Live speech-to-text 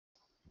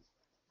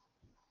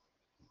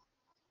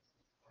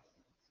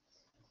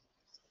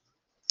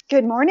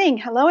Good morning.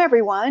 Hello,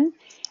 everyone,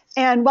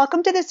 and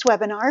welcome to this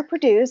webinar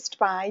produced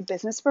by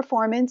Business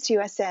Performance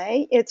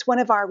USA. It's one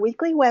of our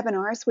weekly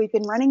webinars. We've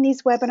been running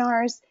these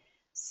webinars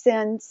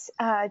since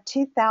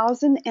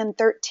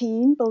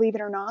 2013, believe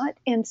it or not,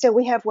 and so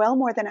we have well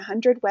more than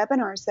 100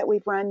 webinars that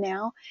we've run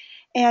now,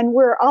 and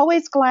we're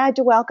always glad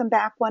to welcome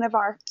back one of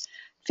our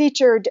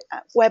featured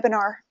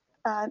webinar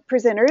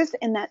presenters,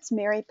 and that's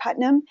Mary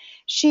Putnam.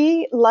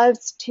 She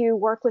loves to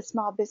work with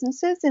small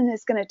businesses and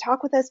is going to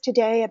talk with us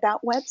today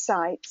about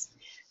websites.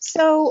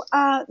 So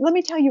let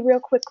me tell you real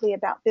quickly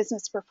about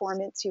Business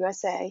Performance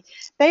USA.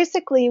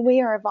 Basically,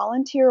 we are a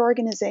volunteer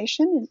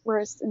organization.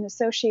 We're an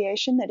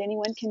association that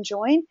anyone can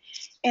join,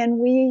 and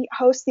we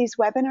host these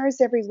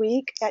webinars every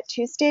week at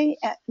Tuesday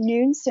at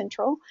noon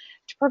Central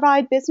to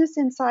provide business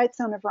insights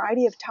on a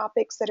variety of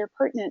topics that are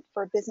pertinent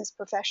for business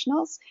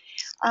professionals.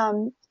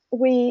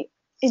 We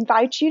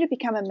invite you to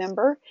become a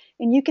member,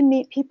 and you can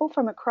meet people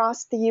from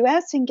across the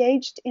U.S.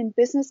 engaged in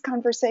business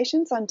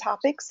conversations on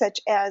topics such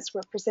as we're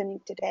presenting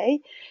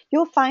today.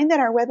 You'll find that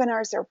our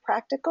webinars are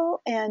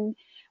practical, and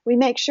we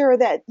make sure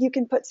that you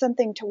can put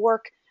something to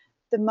work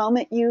the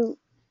moment you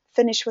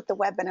finish with the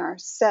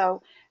webinar.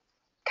 So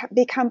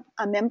become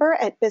a member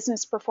at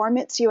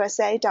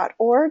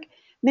businessperformanceusa.org.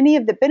 Many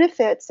of the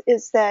benefits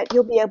is that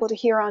you'll be able to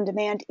hear on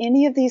demand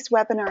any of these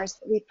webinars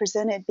that we've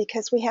presented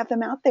because we have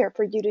them out there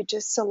for you to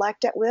just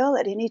select at will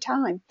at any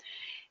time.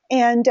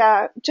 And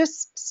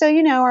just so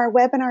you know, our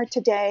webinar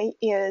today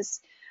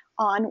is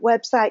on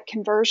website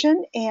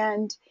conversion,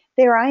 and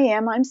there I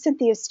am. I'm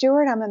Cynthia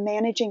Stewart. I'm a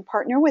managing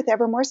partner with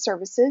Evermore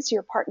Services,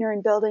 your partner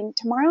in building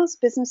tomorrow's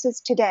businesses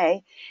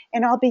today,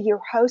 and I'll be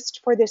your host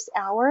for this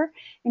hour.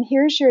 And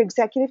here's your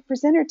executive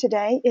presenter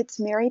today. It's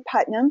Mary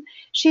Putnam.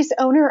 She's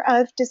owner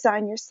of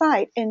Design Your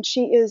Site, and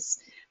she is,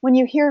 when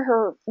you hear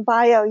her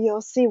bio,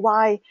 you'll see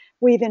why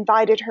we've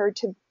invited her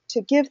to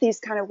give these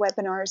kind of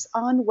webinars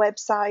on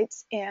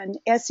websites and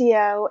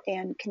SEO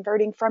and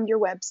converting from your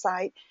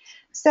website.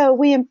 So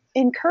we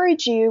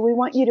encourage you, we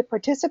want you to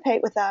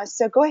participate with us.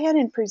 So go ahead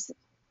and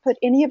put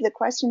any of the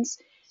questions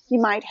you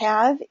might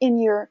have in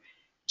your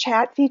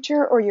chat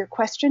feature or your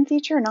question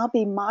feature, and I'll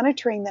be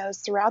monitoring those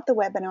throughout the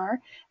webinar,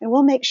 and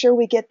we'll make sure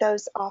we get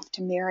those off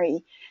to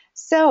Mary.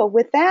 So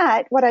with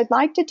that, what I'd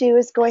like to do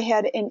is go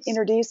ahead and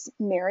introduce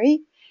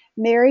Mary.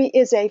 Mary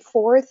is a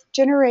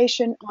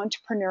fourth-generation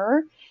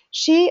entrepreneur.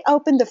 She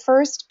opened the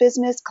first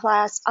business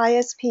class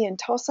ISP in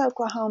Tulsa,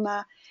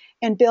 Oklahoma,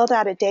 and built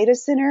out a data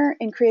center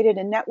and created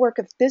a network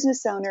of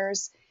business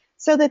owners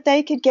so that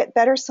they could get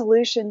better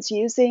solutions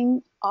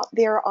using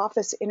their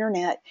office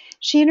internet.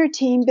 She and her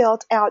team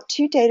built out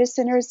 2 data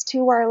centers,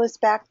 2 wireless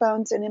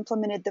backbones, and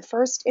implemented the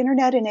first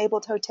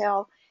internet-enabled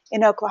hotel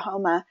in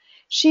Oklahoma.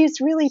 She's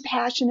really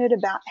passionate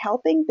about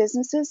helping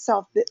businesses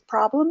solve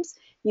problems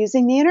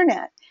using the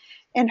internet.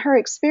 And her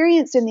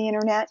experience in the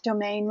internet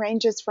domain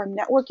ranges from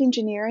network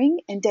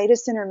engineering and data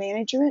center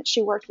management.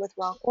 She worked with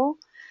Rockwell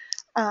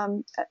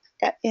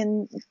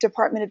in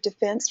Department of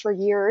Defense for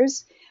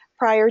years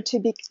prior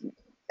to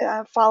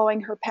following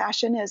her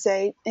passion as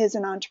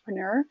an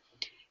entrepreneur.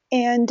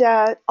 And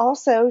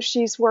also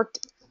she's worked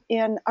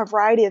in a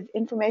variety of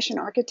information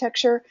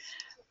architecture,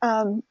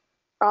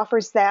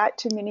 offers that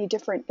to many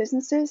different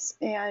businesses,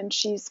 and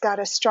she's got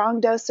a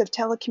strong dose of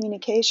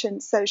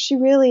telecommunications. So she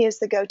really is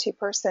the go-to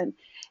person,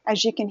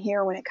 as you can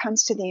hear, when it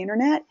comes to the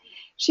internet.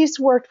 She's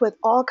worked with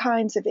all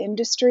kinds of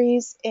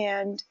industries,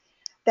 and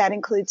that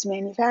includes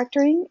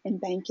manufacturing and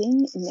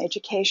banking and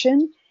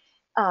education,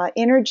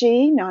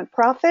 energy,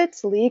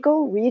 nonprofits,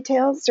 legal,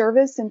 retail,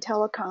 service, and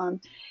telecom.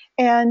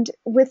 And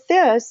with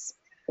this,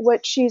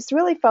 what she's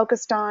really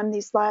focused on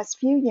these last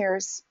few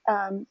years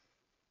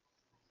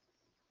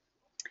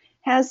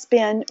has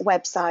been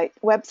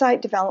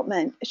website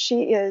development.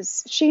 She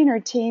and her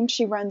team,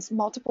 she runs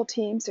multiple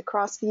teams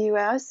across the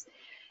U.S.,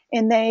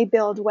 and they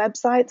build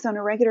websites on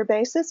a regular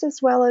basis as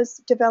well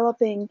as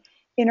developing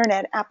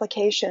internet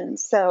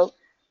applications. So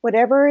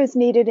whatever is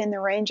needed in the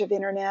range of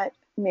internet,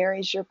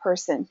 Mary's your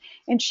person.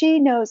 And she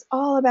knows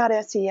all about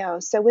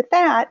SEO. So with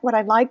that, what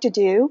I'd like to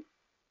do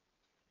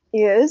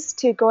is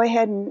to go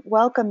ahead and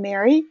welcome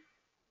Mary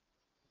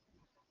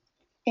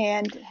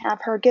and have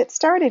her get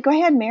started. Go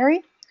ahead,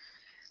 Mary.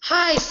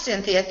 Hi,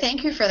 Cynthia.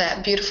 Thank you for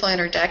that beautiful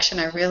introduction.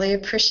 I really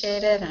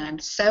appreciate it, and I'm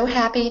so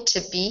happy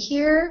to be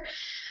here.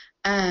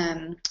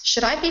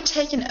 Should I be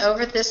taking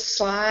over this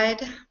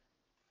slide?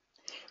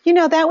 You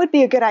know, that would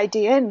be a good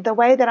idea. And the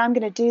way that I'm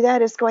going to do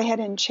that is go ahead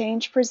and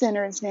change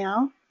presenters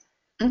now.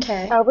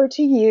 Okay. Over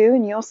to you,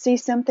 and you'll see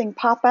something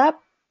pop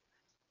up.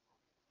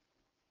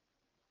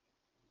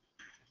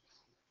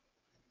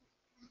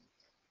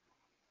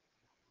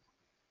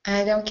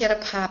 I don't get a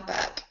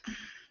pop-up.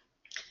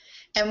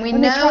 And we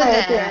Let me know try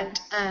that again.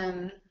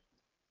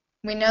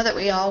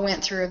 we all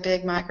went through a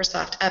big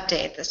Microsoft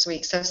update this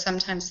week, so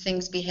sometimes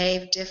things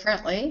behave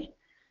differently.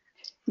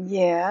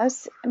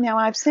 Yes. Now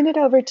I've sent it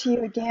over to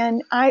you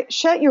again.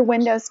 Shut your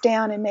windows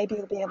down and maybe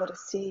you'll be able to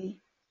see.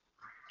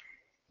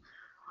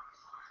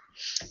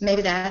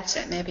 Maybe that's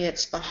it. Maybe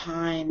it's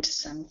behind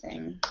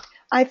something.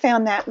 I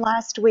found that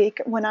last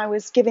week when I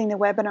was giving the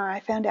webinar, I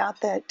found out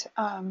that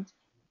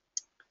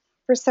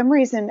for some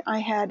reason I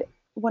had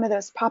one of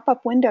those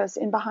pop-up windows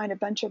in behind a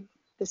bunch of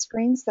the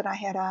screens that I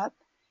had up.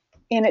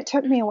 And it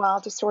took me a while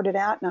to sort it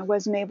out, and I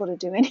wasn't able to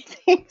do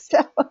anything. So,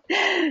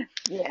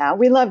 yeah,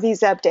 we love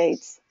these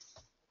updates.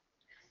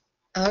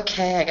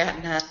 Okay, I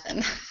got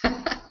nothing.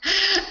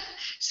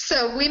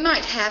 So we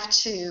might have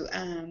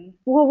to.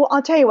 Well,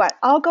 I'll tell you what.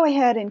 I'll go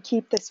ahead and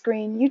keep the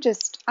screen.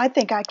 I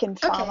think I can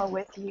Okay.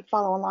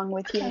 follow along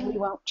with you, and we Okay.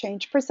 won't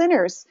change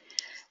presenters.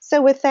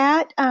 So with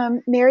that,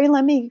 Mary,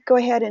 let me go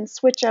ahead and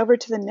switch over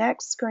to the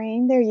next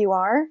screen. There you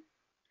are.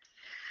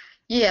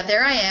 Yeah,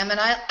 there I am. And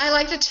I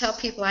like to tell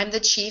people I'm the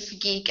chief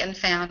geek and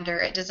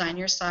founder at Design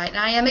Your Site. And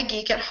I am a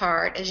geek at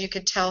heart, as you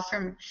could tell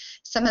from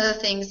some of the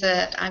things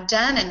that I've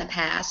done in the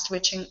past,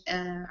 which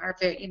are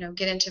very,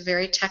 get into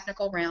very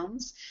technical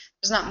realms.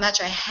 There's not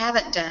much I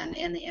haven't done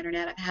in the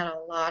internet. I've had a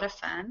lot of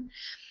fun.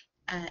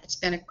 It's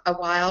been a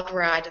wild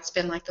ride. It's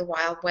been like the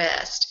Wild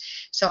West.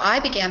 So I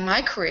began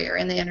my career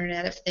in the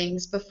Internet of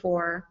Things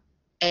before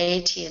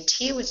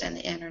AT&T was in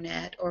the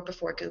Internet or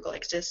before Google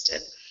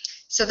existed.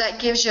 So that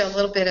gives you a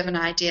little bit of an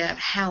idea of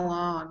how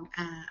long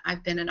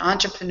I've been an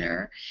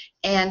entrepreneur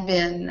and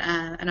been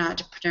an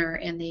entrepreneur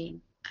in the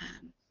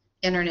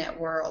Internet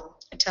world,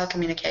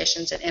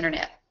 telecommunications and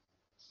Internet.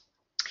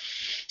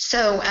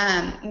 So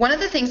one of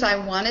the things I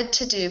wanted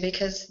to do,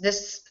 because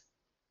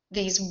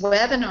these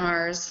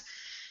webinars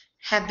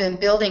have been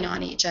building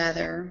on each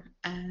other.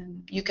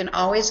 You can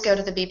always go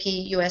to the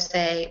BP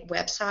USA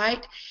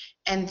website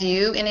and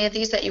view any of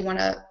these that you want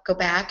to go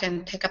back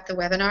and pick up the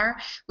webinar.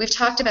 We've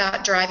talked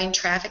about driving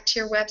traffic to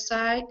your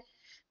website.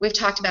 We've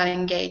talked about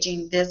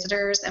engaging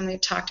visitors, and we've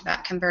talked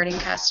about converting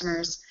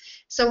customers.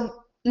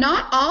 So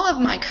not all of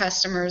my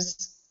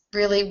customers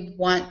really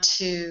want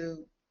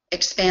to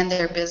expand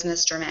their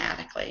business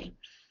dramatically.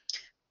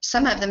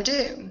 Some of them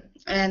do,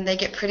 and they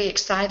get pretty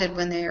excited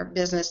when their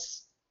business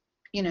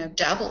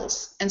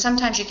doubles. And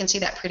sometimes you can see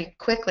that pretty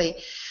quickly.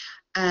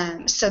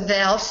 So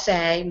they'll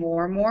say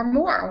more, more,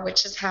 more,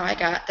 which is how I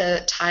got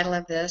the title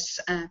of this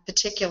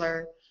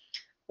particular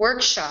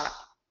workshop.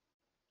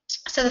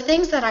 So the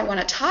things that I want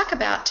to talk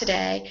about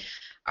today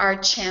are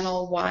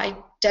channel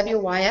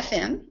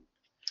WYFM,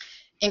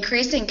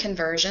 increasing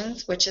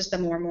conversions, which is the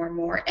more, more,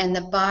 more, and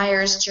the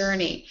buyer's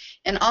journey.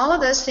 And all of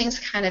those things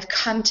kind of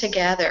come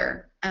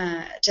together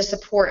to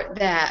support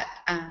that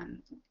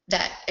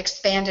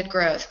expanded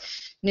growth,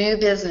 new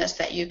business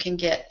that you can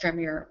get from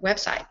your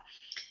website.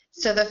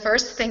 So the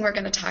first thing we're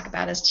going to talk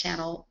about is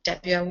channel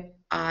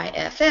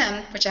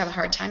WIFM, which I have a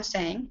hard time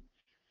saying.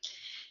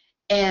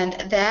 And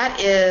that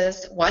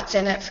is what's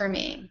in it for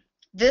me.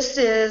 This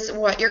is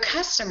what your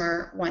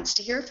customer wants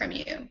to hear from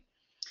you.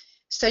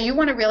 So you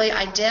want to really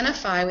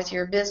identify with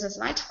your business.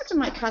 And I talk to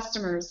my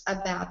customers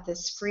about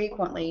this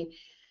frequently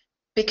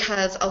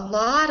because a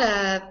lot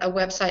of a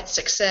website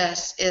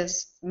success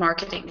is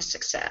marketing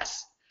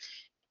success.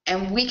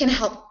 And we can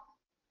help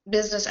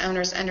business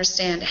owners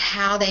understand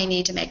how they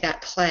need to make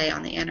that play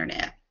on the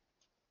internet.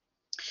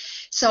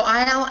 So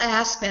I'll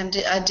ask them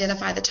to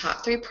identify the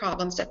top 3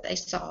 problems that they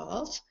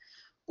solve,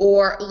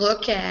 or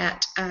look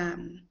at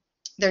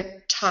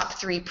their top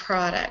 3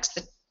 products.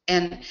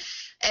 And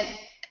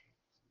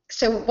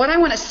so what I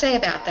want to say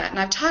about that, and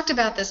I've talked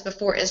about this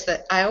before, is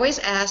that I always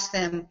ask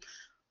them,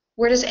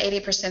 where does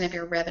 80% of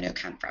your revenue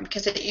come from?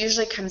 Because it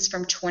usually comes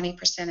from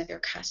 20% of your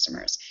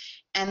customers.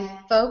 And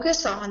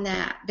focus on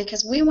that,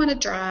 because we want to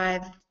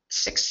drive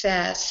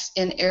success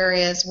in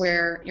areas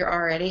where you're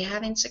already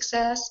having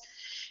success.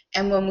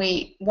 And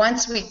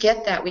once we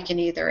get that, we can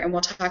either, and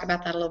we'll talk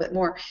about that a little bit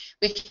more,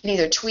 we can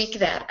either tweak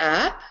that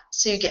up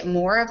so you get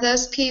more of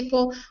those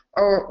people,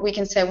 or we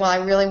can say, well, I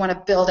really want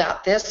to build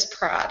out this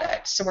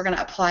product, so we're going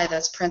to apply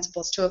those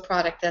principles to a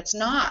product that's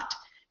not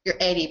your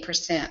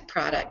 80%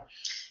 product.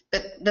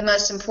 But the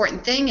most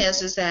important thing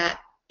is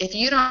that if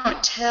you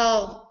don't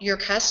tell your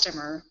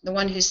customer, the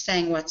one who's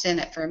saying what's in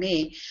it for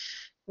me,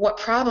 what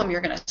problem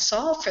you're going to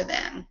solve for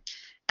them.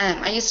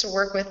 I used to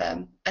work with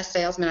a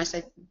salesman. I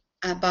said,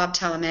 Bob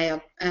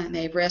Talameo,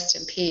 may rest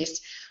in peace,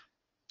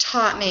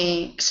 taught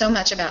me so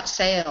much about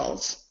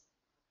sales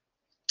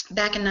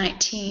back in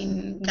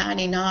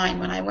 1999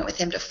 when I went with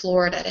him to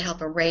Florida to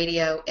help a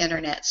radio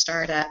internet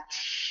startup.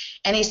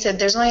 And he said,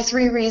 there's only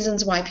 3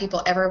 reasons why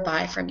people ever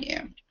buy from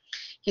you.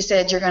 He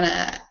said, you're going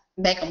to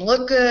make them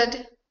look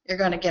good, you're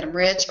going to get them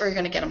rich, or you're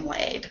going to get them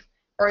laid,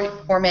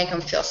 or make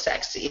them feel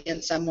sexy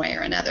in some way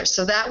or another.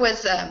 So that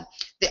was the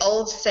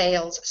old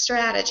sales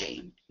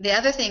strategy. The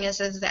other thing is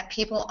that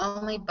people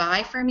only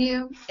buy from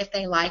you if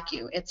they like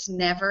you. It's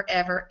never,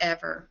 ever,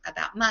 ever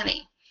about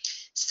money.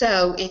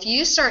 So if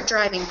you start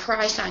driving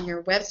price on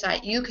your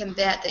website, you can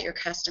bet that your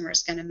customer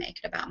is going to make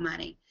it about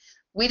money.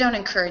 We don't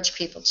encourage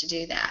people to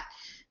do that.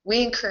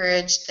 We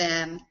encourage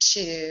them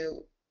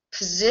to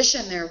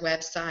position their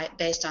website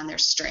based on their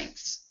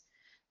strengths.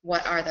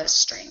 What are those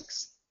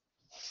strengths?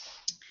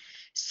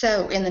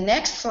 So in the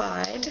next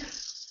slide,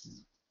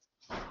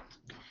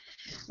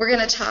 we're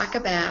going to talk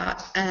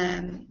about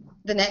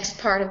the next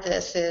part of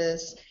this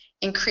is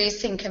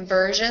increasing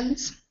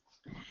conversions.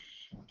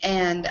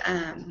 And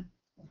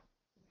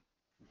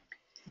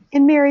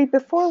Mary,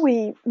 before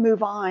we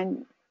move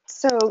on,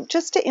 so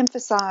just to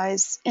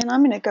emphasize, and I'm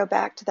going to go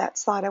back to that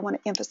slide, I want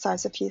to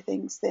emphasize a few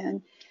things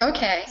then.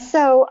 okay.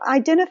 So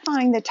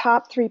identifying the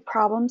top 3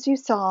 problems you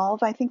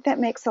solve, I think that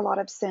makes a lot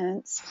of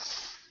sense.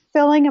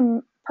 Filling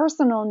a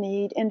personal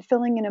need and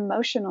filling an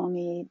emotional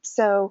need.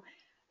 So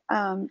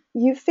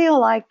you feel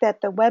like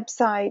that the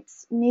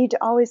websites need to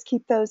always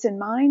keep those in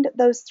mind,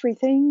 those 3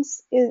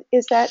 things.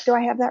 Is that, do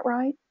I have that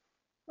right?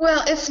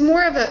 Well, it's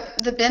more of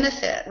the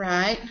benefit,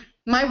 right?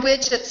 My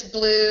widget's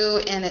blue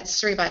and it's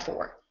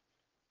 3x4.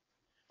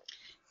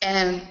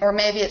 Or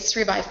maybe it's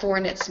 3x4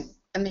 and it's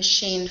a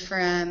machine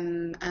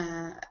from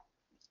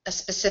a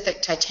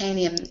specific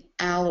titanium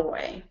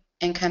alloy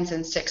and comes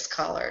in 6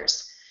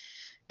 colors.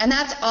 And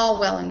that's all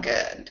well and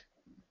good.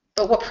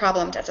 But what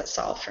problem does it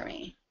solve for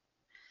me?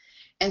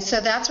 And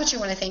so that's what you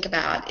want to think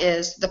about,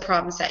 is the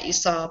problems that you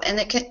solve. And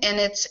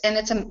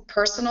it's a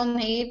personal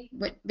need,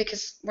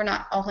 because we're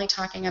not only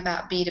talking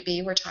about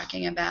B2B, we're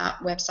talking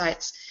about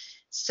websites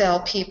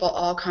sell people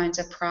all kinds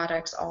of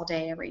products all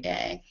day, every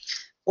day.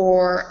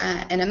 Or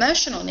an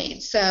emotional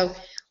need. So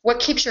what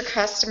keeps your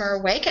customer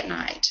awake at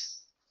night?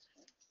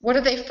 What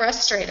are they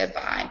frustrated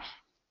by?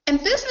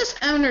 And business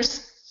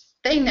owners,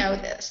 they know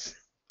this.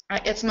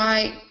 It's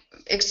my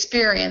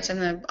experience in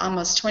the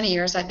almost 20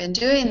 years I've been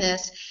doing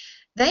this.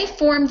 They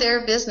form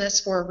their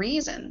business for a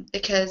reason,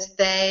 because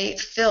they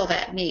feel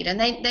that need. And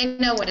they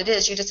know what it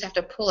is. You just have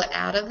to pull it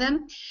out of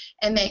them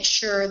and make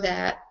sure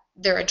that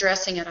they're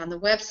addressing it on the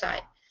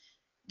website.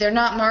 They're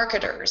not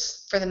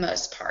marketers for the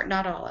most part,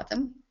 not all of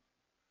them.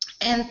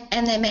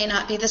 And they may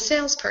not be the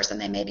salesperson.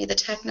 They may be the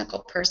technical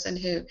person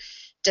who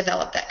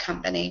developed that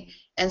company,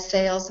 and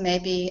sales may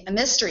be a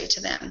mystery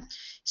to them.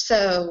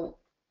 So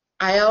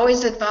I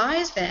always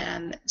advise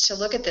them to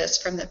look at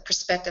this from the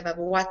perspective of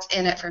what's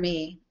in it for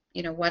me.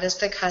 You know, what is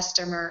the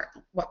customer?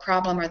 What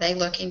problem are they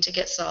looking to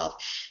get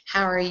solved?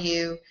 How are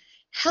you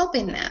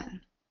helping them?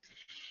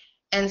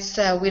 And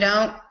so we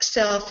don't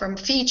sell from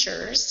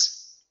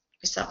features,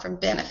 we sell from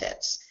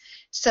benefits.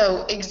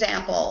 So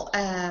example,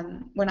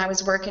 when I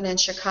was working in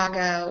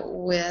Chicago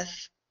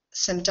with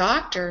some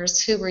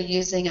doctors who were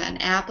using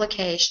an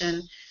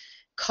application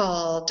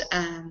called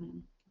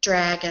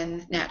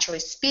Dragon Naturally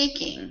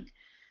Speaking,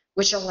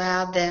 which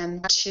allowed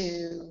them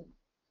to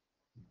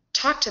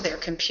talk to their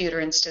computer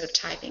instead of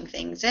typing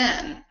things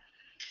in.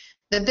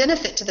 The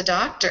benefit to the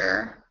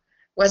doctor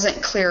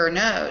wasn't clearer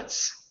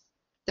notes.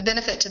 The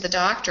benefit to the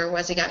doctor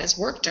was he got his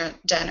work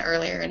done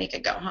earlier and he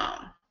could go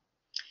home.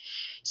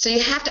 So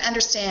you have to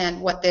understand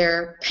what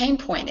their pain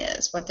point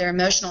is, what their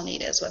emotional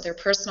need is, what their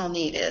personal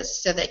need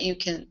is, so that you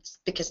can,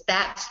 because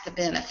that's the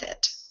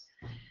benefit.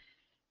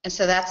 And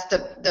so that's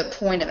the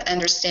point of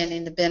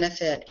understanding the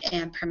benefit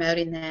and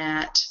promoting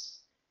that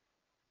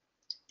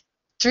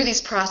through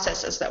these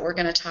processes that we're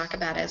going to talk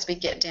about as we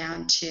get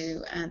down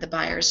to the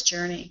buyer's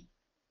journey.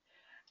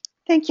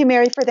 Thank you,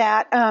 Mary, for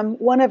that.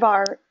 One of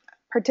our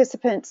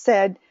participants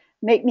said,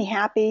 "Make me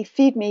happy,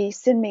 feed me,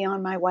 send me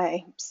on my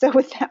way." So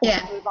with that,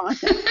 yeah. we'll move on.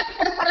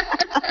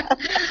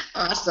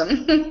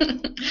 Awesome.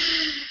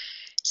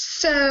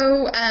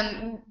 So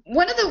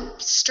one of the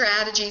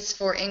strategies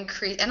for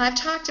increase, and I've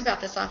talked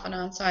about this off and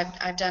on, so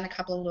I've done a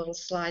couple of little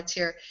slides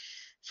here,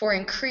 for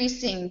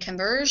increasing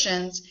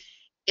conversions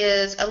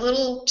is a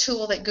little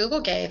tool that Google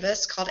gave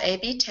us called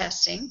A/B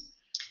testing.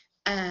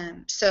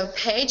 So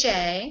page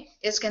A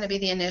is going to be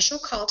the initial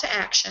call to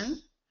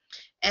action,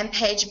 and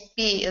page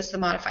B is the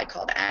modified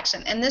call to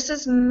action. And this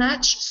is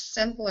much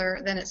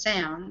simpler than it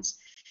sounds,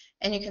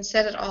 and you can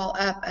set it all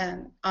up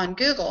on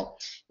Google.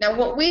 Now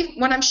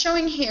what I'm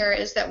showing here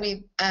is that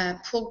we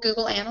pulled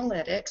Google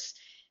Analytics,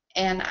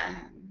 and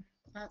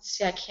let's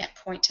see, I can't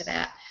point to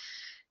that.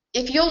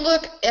 If you'll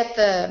look at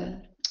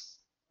the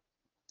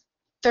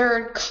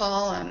third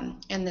column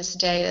in this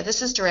data,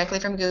 this is directly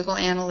from Google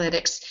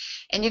Analytics,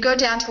 and you go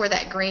down to where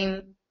that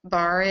green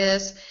bar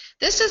is.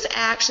 This is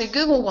actually,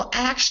 Google will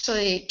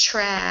actually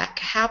track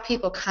how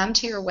people come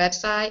to your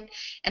website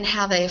and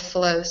how they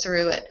flow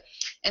through it.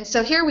 And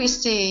so here we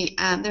see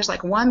there's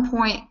like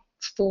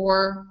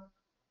 1.4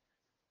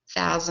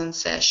 thousand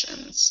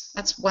sessions.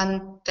 That's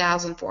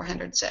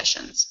 1,400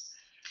 sessions.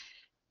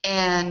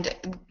 And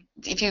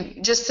if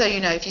you, just so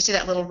you know, if you see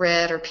that little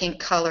red or pink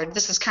colored,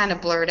 this is kind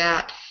of blurred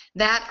out.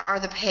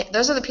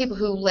 Those are the people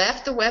who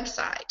left the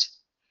website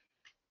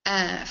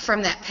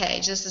from that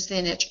page. This is the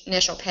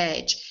initial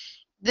page.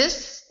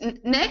 This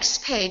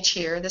next page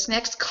here, this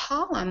next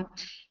column,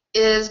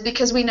 is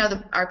because we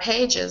know our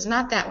pages,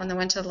 not that one, the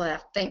one to the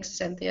left. Thanks,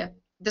 Cynthia.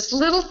 This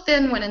little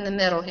thin one in the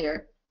middle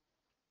here.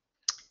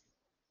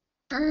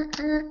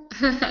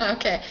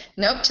 Okay,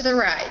 nope, to the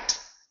right.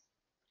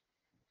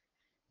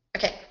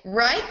 Okay,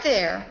 right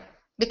there,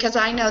 because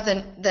I know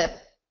the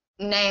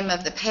name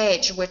of the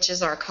page, which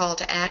is our call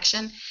to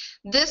action.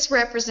 This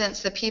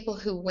represents the people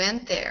who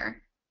went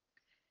there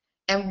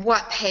and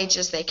what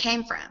pages they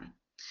came from.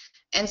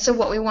 And so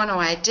what we want to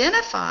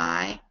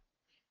identify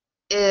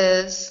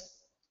is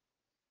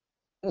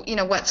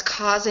what's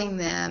causing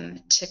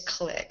them to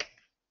click.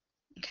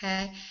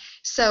 Okay,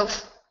 so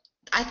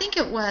I think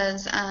it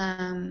was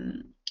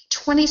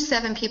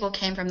 27 people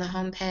came from the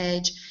home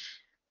page,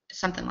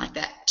 something like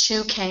that.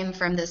 2 came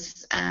from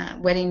this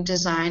wedding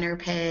designer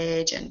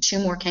page, and 2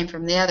 more came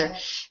from the other.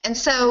 And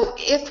so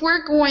if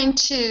we're going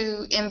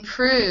to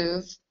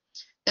improve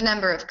the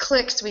number of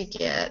clicks we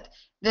get,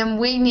 then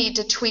we need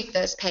to tweak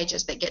those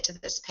pages that get to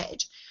this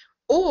page.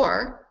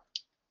 Or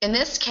in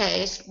this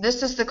case,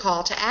 this is the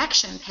call to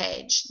action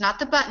page, not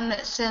the button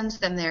that sends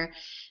them there.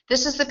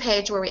 This is the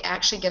page where we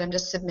actually get them to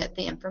submit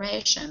the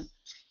information.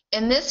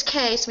 In this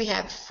case, we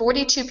have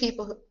 42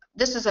 people.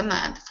 This is a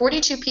month.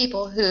 42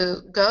 people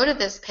who go to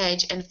this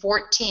page, and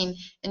 14,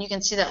 and you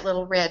can see that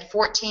little red,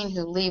 14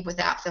 who leave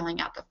without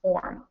filling out the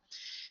form.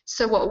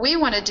 So what we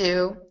want to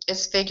do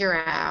is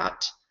figure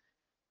out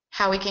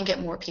how we can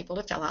get more people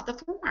to fill out the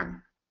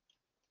form.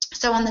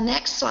 So on the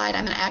next slide,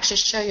 I'm going to actually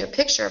show you a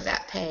picture of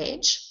that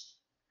page.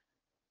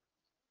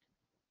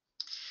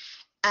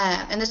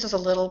 And this is a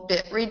little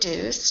bit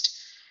reduced.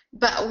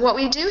 But what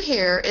we do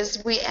here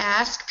is we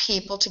ask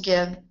people to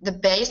give the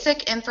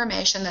basic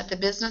information that the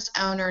business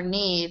owner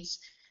needs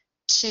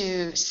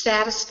to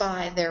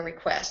satisfy their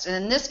request. And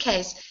in this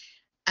case,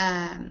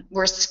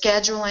 we're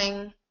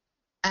scheduling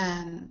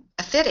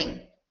a fitting.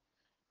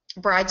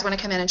 Brides want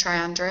to come in and try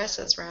on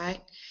dresses,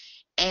 right?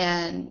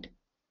 And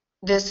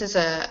this is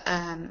a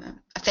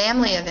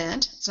family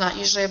event. It's not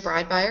usually a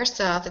bride by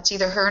herself. It's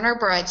either her and her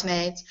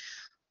bridesmaids,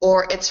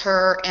 or it's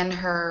her and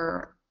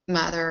her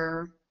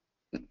mother-in-law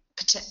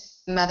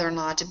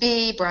to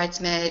be,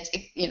 bridesmaids.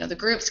 The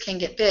groups can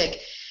get big.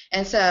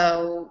 And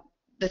so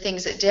the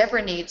things that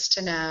Deborah needs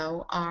to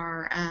know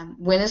are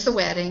when is the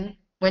wedding?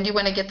 When do you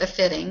want to get the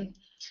fitting?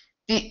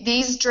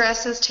 These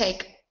dresses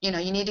take, you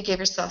need to give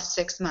yourself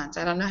 6 months.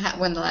 I don't know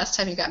when the last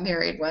time you got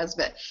married was,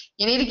 but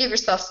you need to give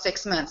yourself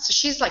 6 months. So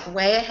she's like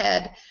way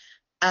ahead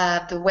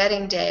of the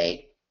wedding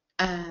date,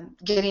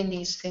 getting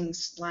these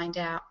things lined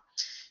out.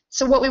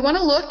 So what we want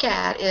to look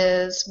at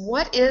is,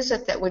 what is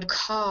it that would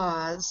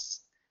cause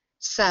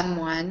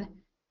someone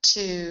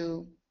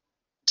to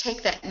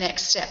take that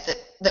next step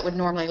that would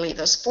normally leave,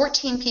 those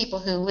 14 people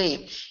who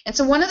leave. And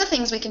so one of the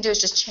things we can do is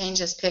just change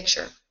this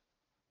picture.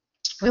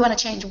 We want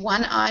to change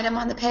one item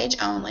on the page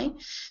only.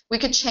 We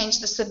could change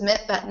the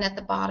submit button at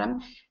the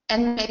bottom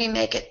and maybe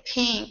make it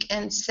pink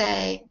and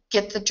say,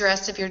 get the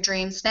dress of your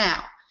dreams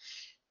now.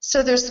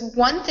 So there's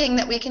one thing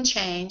that we can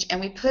change,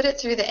 and we put it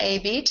through the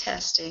A/B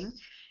testing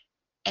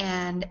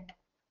and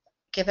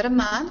give it a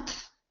month,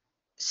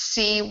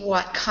 see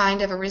what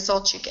kind of a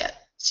result you get.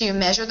 So you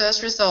measure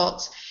those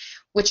results.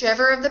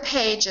 Whichever of the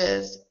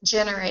pages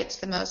generates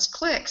the most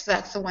clicks,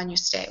 that's the one you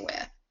stay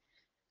with.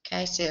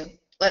 Okay, so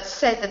let's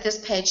say that this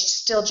page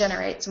still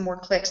generates more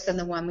clicks than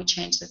the one we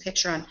changed the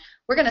picture on.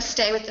 We're going to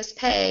stay with this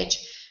page,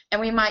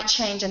 and we might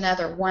change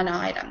another one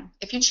item.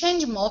 If you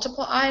change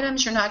multiple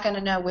items, you're not going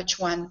to know which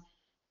one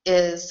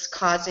is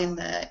causing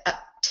the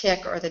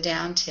uptick or the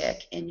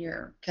downtick in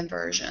your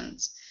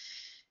conversions.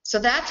 So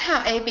that's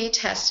how A/B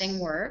testing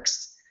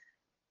works.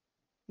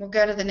 We'll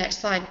go to the next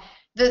slide.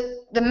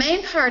 The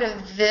main part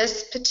of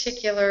this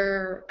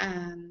particular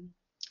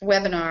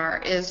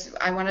webinar is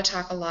I want to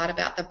talk a lot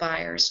about the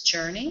buyer's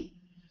journey.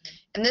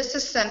 And this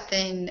is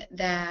something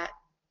that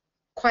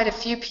quite a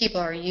few people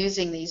are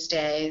using these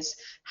days.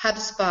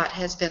 HubSpot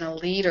has been a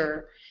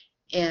leader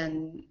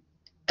in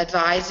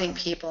advising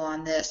people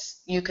on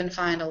this. You can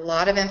find a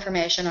lot of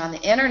information on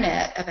the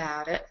internet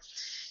about it.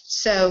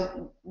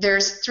 So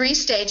there's 3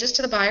 stages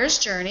to the buyer's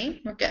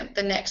journey. We'll get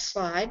the next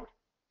slide.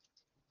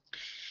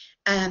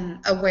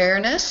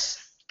 Awareness,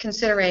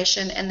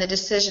 consideration, and the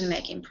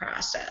decision-making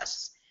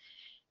process.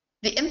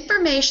 The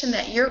information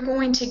that you're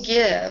going to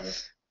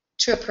give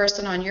to a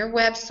person on your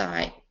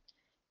website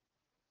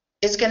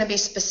is going to be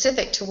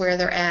specific to where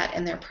they're at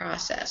in their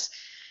process.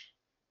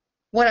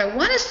 What I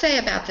want to say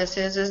about this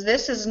is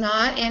this is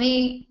not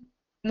any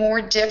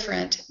more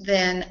different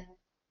than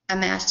a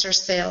master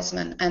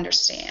salesman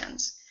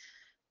understands.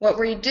 What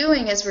we're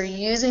doing is we're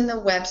using the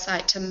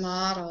website to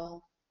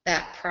model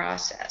that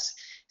process.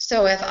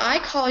 So if I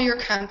call your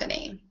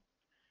company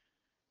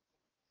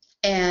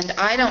and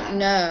I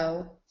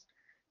know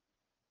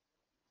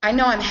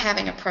I'm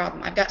having a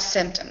problem, I've got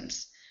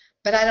symptoms,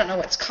 but I don't know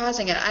what's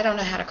causing it, I don't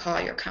know how to call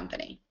your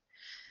company.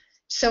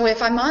 So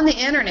if I'm on the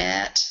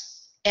internet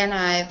and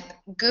I've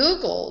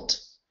Googled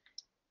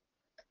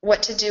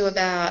what to do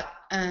about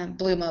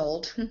blue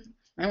mold,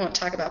 I won't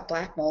talk about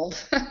black mold,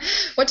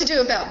 what to do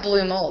about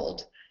blue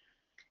mold,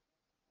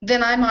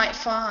 then I might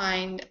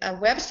find a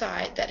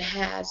website that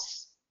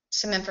has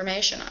some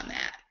information on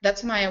that.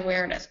 That's my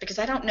awareness, because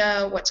I don't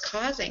know what's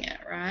causing it,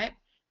 right?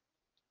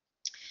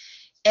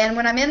 And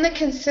when I'm in the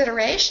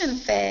consideration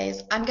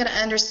phase, I'm going to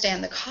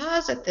understand the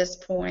cause at this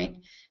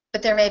point,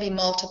 but there may be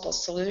multiple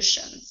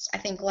solutions. I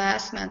think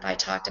last month I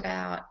talked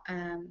about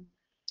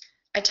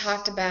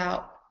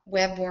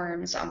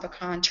webworms on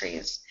pecan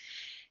trees.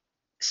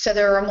 So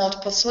there are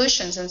multiple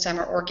solutions, and some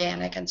are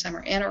organic and some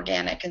are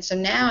inorganic. And so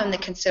now in the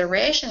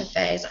consideration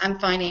phase, I'm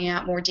finding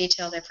out more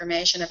detailed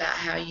information about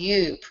how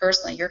you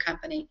personally, your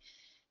company,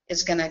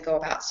 is going to go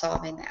about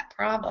solving that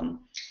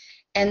problem.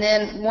 And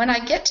then when I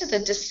get to the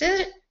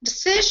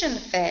decision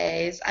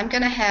phase, I'm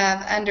going to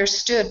have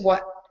understood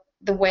what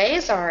the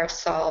ways are of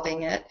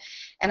solving it,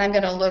 and I'm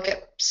going to look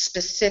at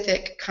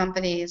specific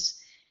companies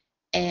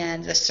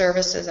and the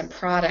services and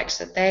products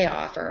that they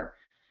offer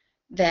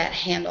that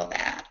handle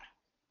that.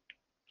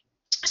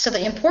 So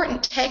the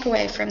important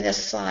takeaway from this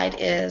slide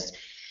is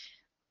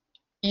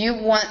you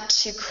want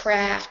to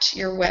craft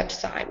your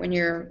website when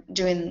you're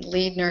doing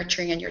lead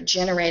nurturing and you're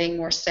generating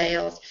more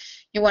sales.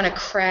 You want to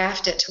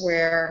craft it to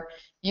where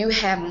you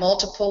have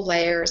multiple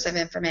layers of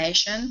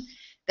information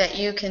that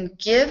you can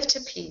give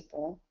to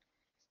people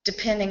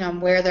depending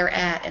on where they're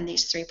at in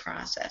these three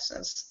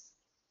processes.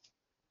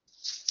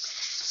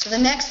 So the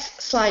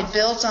next slide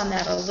builds on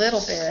that a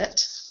little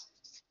bit.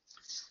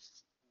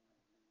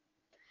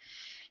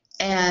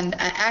 And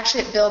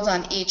actually it builds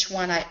on each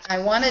one. I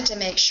wanted to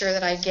make sure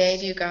that I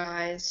gave you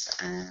guys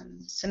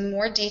some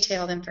more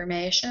detailed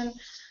information.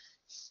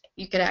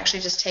 You could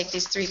actually just take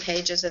these 3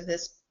 pages of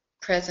this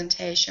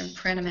presentation,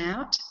 print them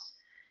out,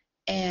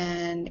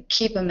 and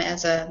keep them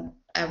as a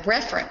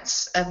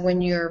reference of when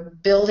you're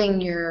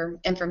building your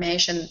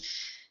information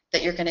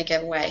that you're going to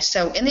give away.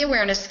 So in the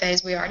awareness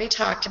phase, we already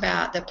talked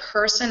about the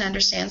person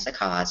understands the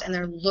cause and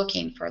they're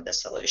looking for the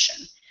solution.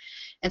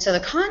 And so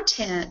the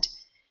content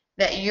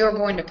that you're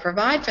going to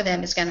provide for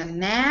them is going to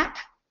map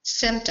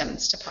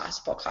symptoms to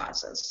possible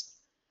causes.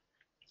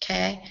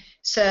 Okay,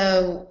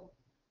 so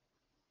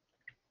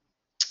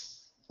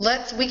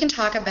we can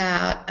talk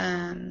about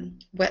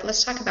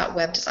let's talk about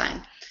web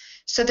design.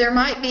 So there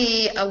might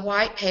be a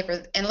white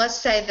paper, and let's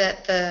say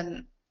that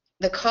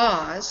the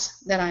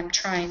cause that I'm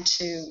trying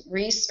to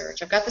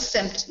research, I've got the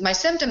symptoms. My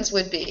symptoms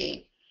would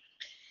be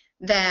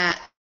that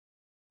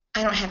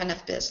I don't have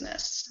enough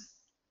business.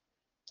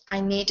 I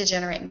need to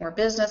generate more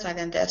business. I've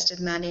invested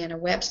money in a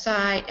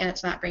website and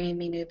it's not bringing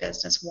me new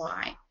business.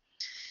 Why?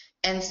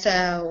 And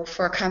so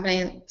for a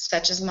company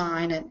such as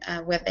mine,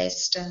 a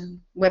web-based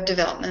web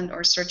development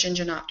or search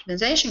engine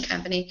optimization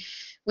company,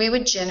 we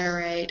would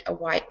generate a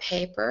white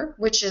paper,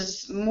 which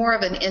is more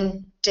of an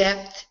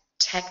in-depth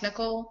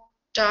technical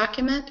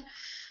document,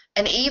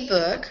 an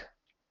ebook,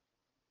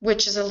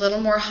 which is a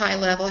little more high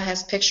level,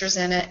 has pictures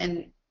in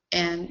it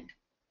and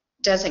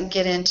doesn't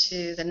get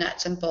into the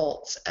nuts and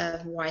bolts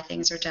of why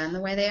things are done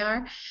the way they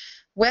are.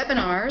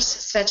 Webinars,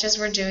 such as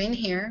we're doing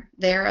here,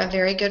 they're a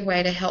very good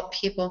way to help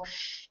people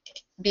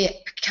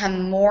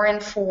become more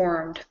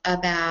informed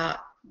about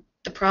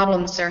the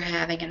problems they're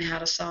having and how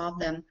to solve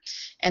them.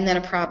 And then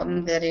a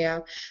problem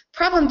video.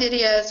 Problem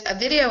videos, a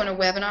video and a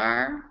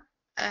webinar,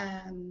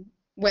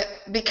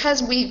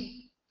 because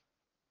we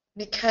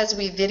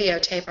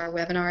videotape our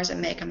webinars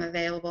and make them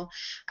available,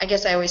 I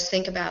guess I always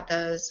think about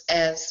those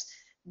as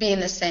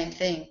being the same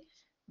thing.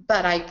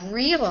 But I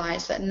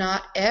realize that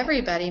not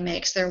everybody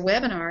makes their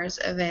webinars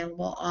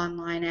available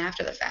online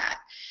after the fact.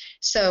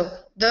 So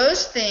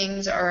those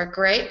things are a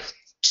great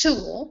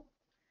tool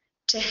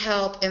to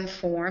help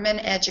inform and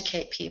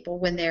educate people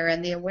when they're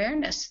in the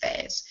awareness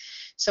phase.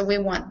 So we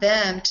want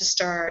them to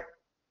start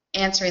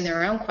answering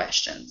their own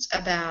questions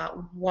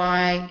about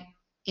why,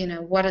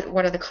 what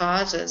are the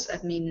causes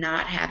of me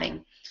not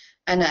having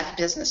enough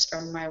business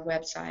from my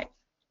website.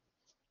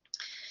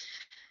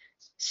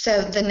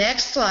 So the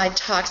next slide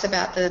talks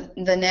about the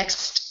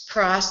next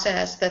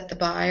process that the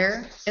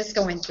buyer is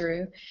going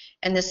through,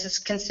 and this is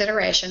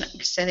consideration.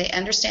 So they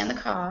understand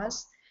the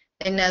cause.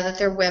 They know that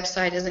their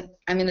website isn't,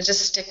 I'm going to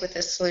just stick with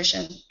this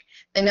solution.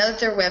 They know that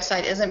their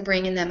website isn't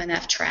bringing them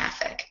enough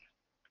traffic,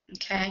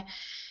 okay?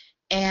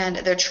 And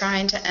they're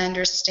trying to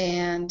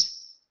understand,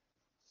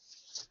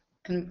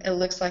 and it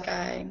looks like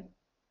I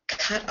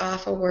cut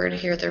off a word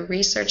here. They're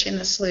researching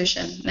the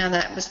solution. Now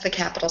that was the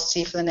capital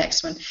C for the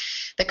next one.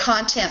 The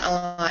content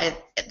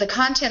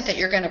that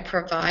you're going to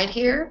provide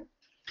here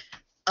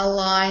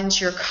aligns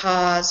your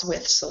cause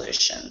with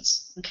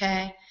solutions,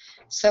 okay?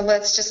 So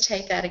let's just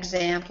take that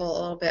example a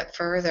little bit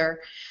further.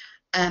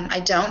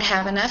 I don't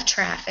have enough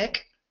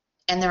traffic,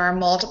 and there are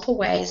multiple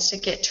ways to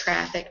get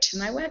traffic to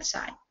my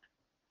website.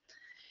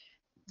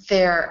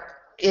 There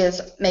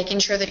is making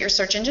sure that you're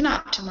search engine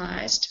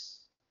optimized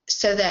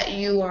so that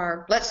you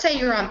are, let's say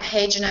you're on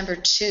page number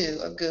 2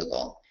 of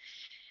Google,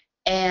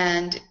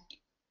 and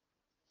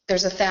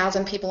there's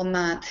 1,000 people a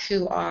month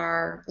who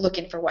are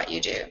looking for what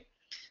you do.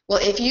 Well,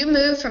 if you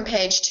move from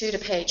page 2 to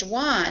page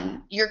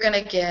 1, you're going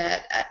to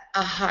get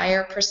a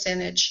higher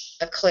percentage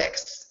of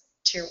clicks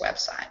to your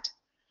website.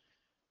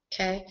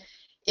 Okay?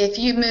 If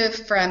you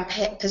move from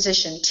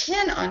position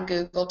 10 on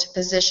Google to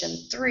position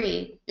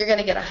 3, you're going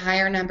to get a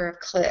higher number of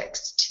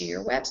clicks to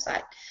your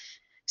website.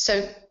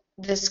 So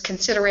this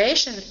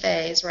consideration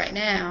phase right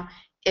now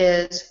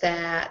is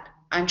that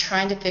I'm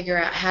trying to figure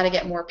out how to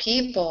get more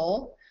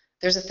people.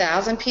 There's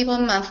 1,000 people a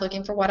month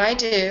looking for what I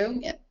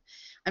do.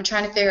 I'm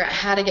trying to figure out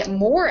how to get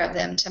more of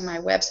them to my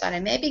website. I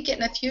may be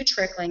getting a few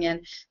trickling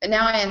in, but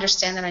now I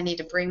understand that I need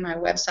to bring my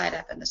website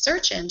up in the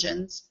search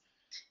engines.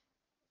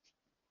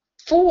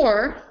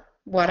 For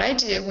what I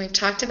do, we've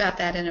talked about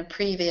that in a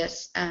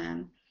previous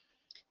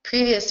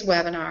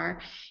webinar.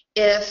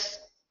 If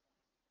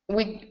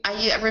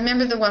I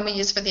remember the one we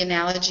used for the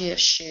analogy of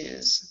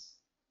shoes.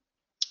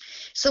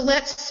 So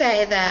let's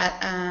say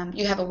that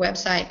you have a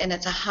website and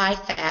it's a high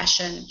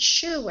fashion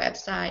shoe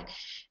website,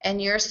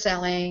 and you're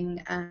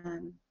selling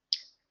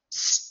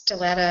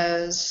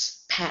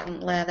stilettos,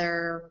 patent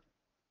leather,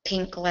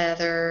 pink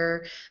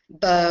leather,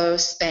 bow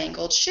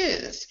spangled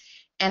shoes.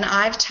 And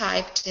I've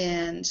typed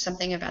in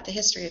something about the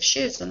history of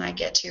shoes, and I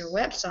get to your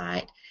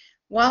website.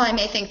 While I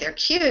may think they're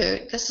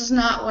cute, this is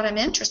not what I'm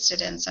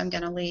interested in, so I'm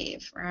going to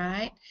leave,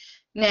 right?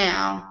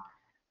 Now,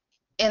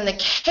 in the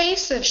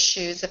case of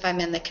shoes, if I'm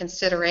in the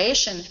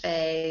consideration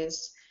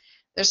phase,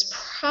 there's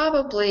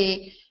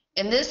probably,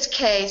 in this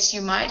case,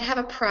 you might have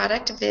a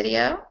product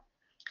video,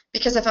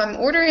 because if I'm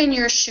ordering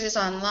your shoes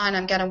online,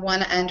 I'm going to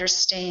want to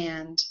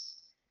understand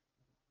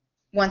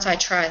once I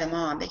try them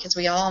on, because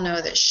we all know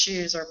that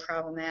shoes are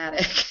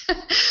problematic.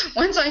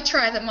 Once I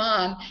try them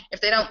on,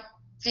 if they don't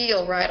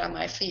feel right on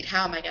my feet,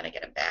 how am I going to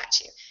get them back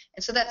to you?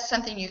 And so that's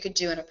something you could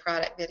do in a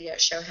product video,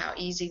 show how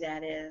easy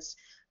that is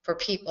for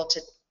people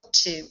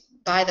to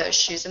buy those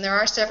shoes. And there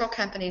are several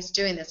companies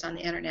doing this on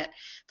the internet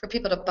for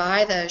people to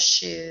buy those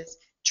shoes,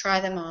 try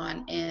them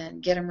on,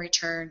 and get them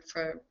returned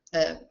for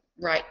the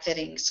right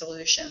fitting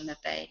solution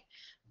that they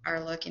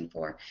are looking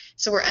for.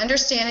 So we're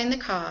understanding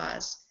the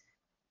cause.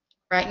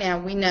 Right now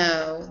we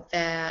know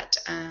that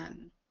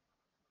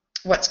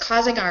what's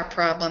causing our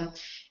problem,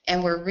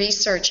 and we're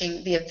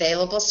researching the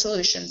available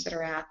solutions that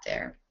are out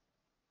there.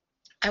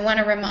 I want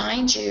to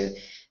remind you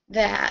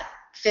that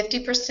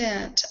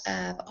 50%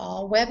 of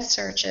all web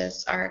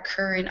searches are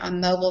occurring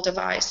on mobile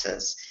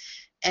devices.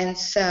 And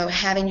so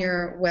having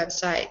your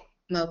website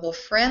mobile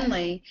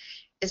friendly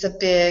is a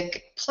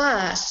big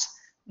plus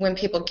when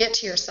people get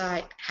to your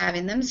site,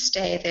 having them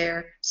stay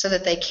there so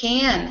that they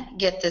can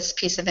get this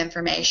piece of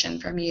information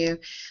from you,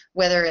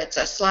 whether it's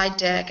a slide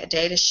deck, a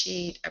data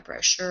sheet, a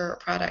brochure, or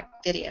product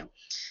video.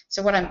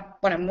 So what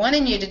I'm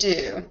wanting you to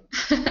do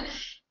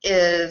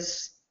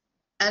is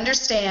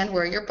understand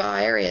where your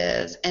buyer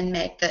is and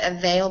make the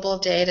available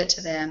data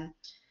to them,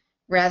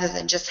 rather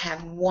than just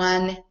have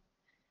one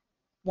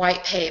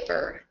white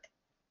paper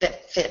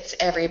that fits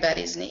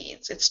everybody's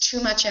needs. It's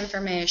too much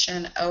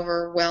information,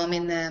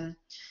 overwhelming them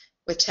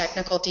with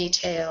technical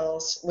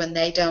details when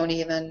they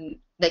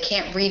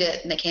can't read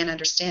it and they can't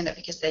understand it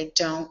because they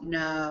don't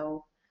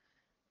know.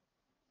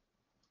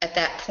 At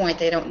that point,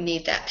 they don't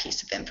need that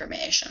piece of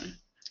information.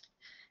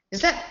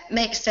 Does that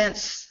make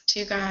sense to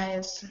you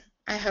guys?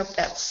 I hope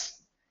that's...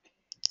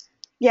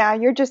 Yeah,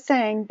 you're just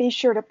saying be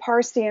sure to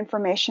parse the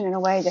information in a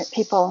way that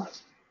people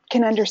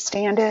can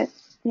understand it.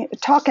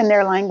 Talk in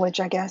their language,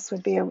 I guess,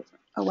 would be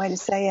a way to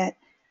say it.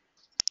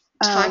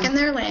 Talk in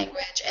their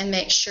language and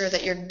make sure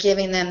that you're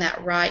giving them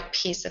that right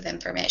piece of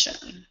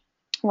information.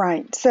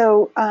 Right.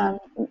 So, I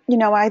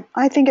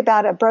think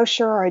about a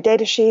brochure or a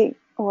data sheet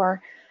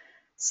or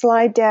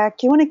slide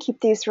deck. You want to keep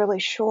these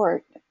really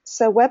short.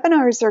 So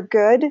webinars are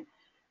good,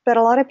 but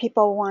a lot of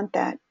people want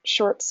that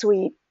short,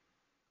 sweet,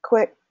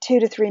 quick 2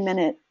 to 3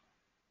 minute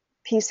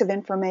piece of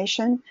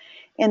information.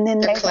 And then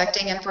they're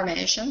collecting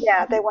information.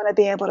 Yeah, they want to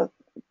be able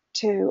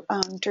to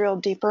drill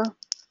deeper,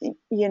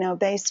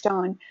 based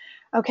on,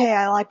 okay,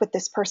 I like what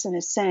this person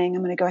is saying.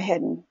 I'm going to go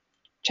ahead and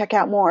check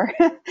out more.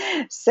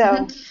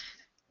 So,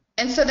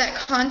 and so that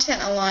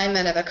content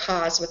alignment of a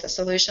cause with a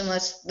solution.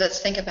 Let's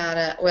think about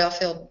an oil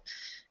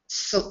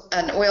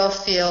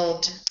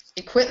field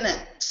equipment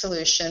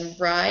solution,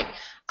 right?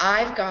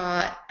 I've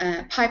got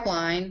a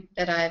pipeline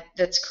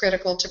that's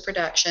critical to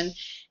production,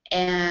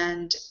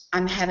 and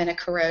I'm having a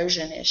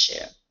corrosion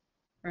issue,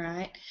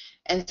 right?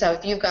 And so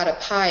if you've got a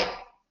pipe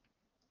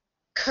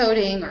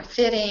coating or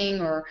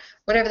fitting or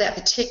whatever that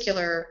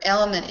particular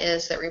element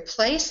is that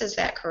replaces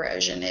that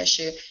corrosion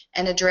issue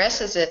and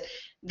addresses it,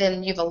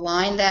 then you've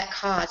aligned that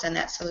cause and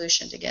that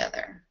solution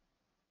together.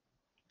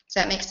 Does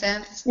that make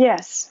sense?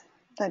 Yes,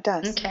 that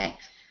does.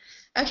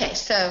 Okay,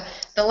 so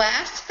the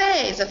last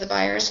phase of the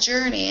buyer's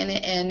journey,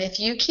 and if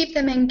you keep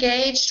them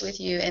engaged with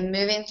you and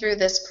moving through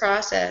this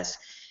process,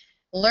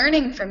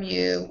 learning from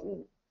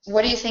you,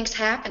 what do you think's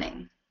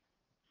happening?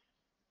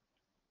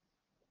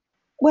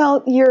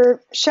 Well,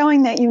 you're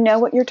showing that you know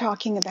what you're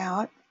talking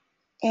about,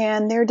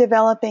 and they're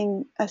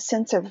developing a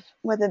sense of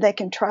whether they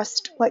can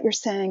trust what you're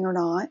saying or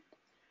not,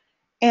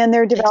 and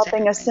they're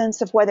developing a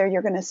sense of whether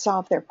you're going to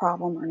solve their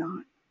problem or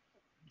not.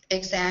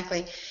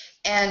 Exactly.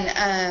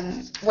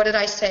 And what did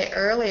I say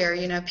earlier?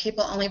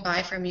 People only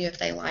buy from you if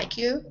they like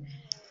you.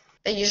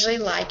 They usually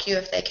like you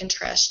if they can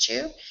trust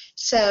you.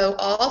 So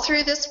all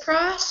through this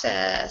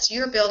process,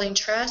 you're building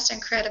trust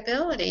and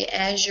credibility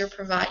as you're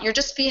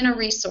just being a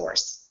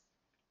resource.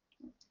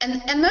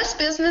 And most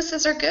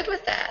businesses are good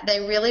with that. They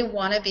really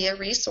want to be a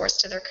resource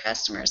to their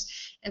customers.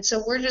 And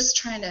so we're just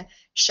trying to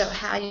show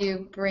how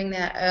you bring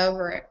that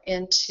over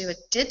into a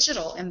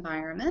digital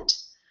environment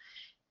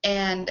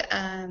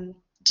and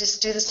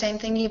just do the same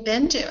thing you've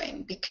been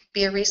doing.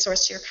 Be a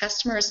resource to your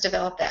customers,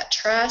 develop that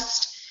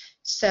trust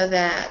so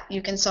that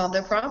you can solve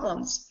their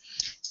problems.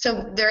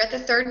 So they're at the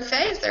third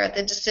phase, they're at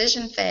the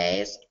decision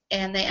phase,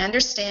 and they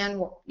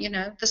understand,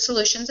 the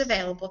solutions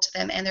available to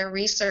them, and they're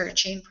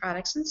researching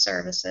products and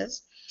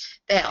services.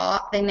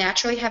 They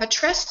naturally have a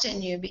trust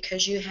in you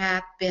because you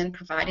have been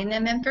providing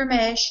them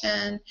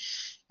information.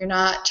 You're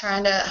not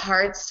trying to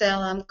hard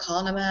sell them,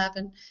 calling them up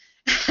and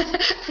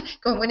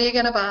going, when are you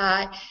going to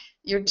buy?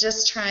 You're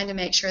just trying to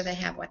make sure they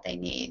have what they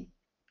need.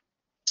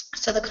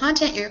 So the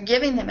content you're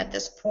giving them at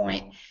this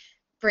point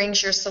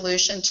brings your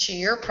solution to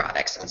your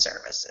products and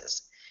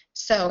services.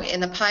 So in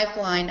the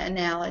pipeline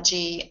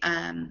analogy,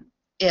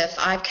 if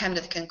I've come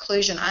to the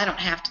conclusion I don't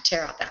have to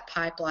tear out that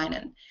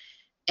pipeline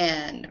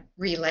and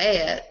relay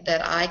it,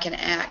 that I can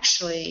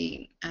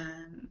actually,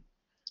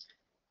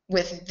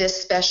 with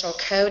this special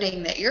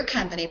coding that your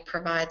company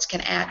provides,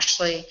 can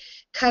actually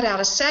cut out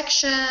a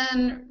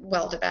section,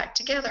 weld it back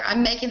together.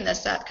 I'm making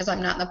this up because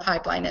I'm not in the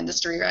pipeline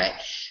industry, right?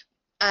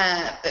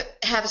 But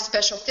have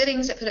special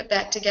fittings that put it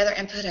back together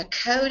and put a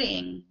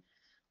coating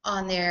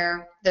on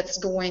there that's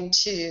going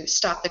to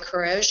stop the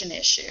corrosion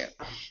issue.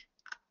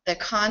 The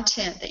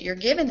content that you're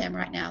giving them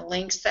right now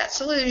links that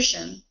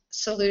solution,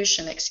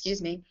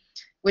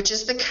 which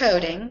is the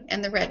coating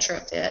and the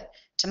retrofit,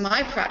 to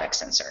my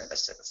products and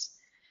services.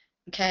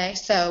 Okay,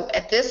 so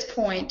at this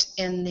point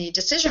in the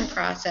decision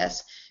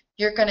process,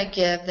 you're going to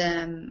give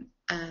them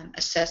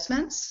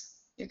assessments.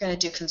 You're going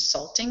to do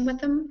consulting with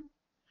them.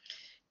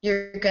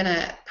 You're going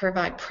to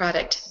provide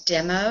product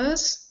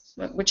demos,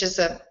 which is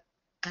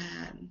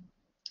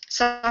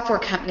software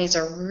companies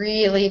are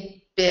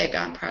really big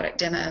on product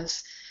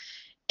demos,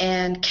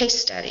 and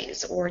case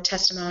studies or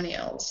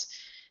testimonials.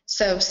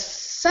 So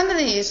some of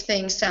these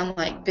things sound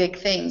like big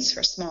things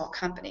for small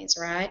companies,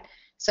 right?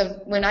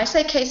 So when I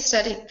say case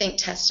study, think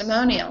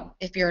testimonial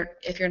if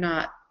you're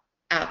not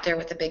out there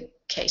with a big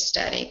case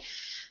study.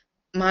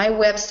 My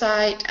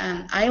website,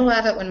 I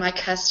love it when my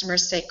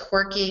customers say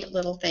quirky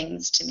little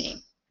things to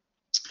me,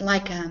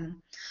 like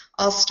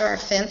All Star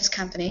Fence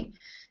Company,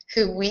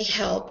 who we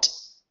helped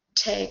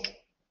take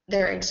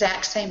their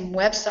exact same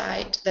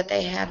website that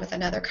they had with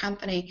another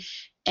company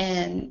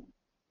and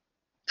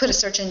put a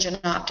search engine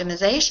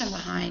optimization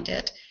behind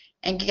it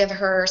and give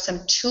her some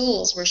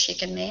tools where she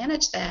can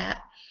manage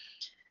that.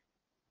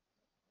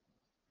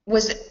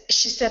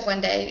 She said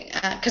one day,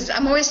 because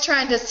I'm always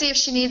trying to see if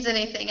she needs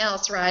anything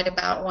else, right?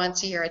 About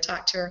once a year I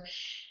talk to her,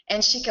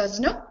 and she goes,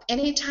 nope,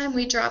 anytime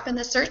we drop in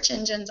the search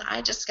engines,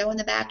 I just go in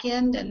the back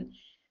end and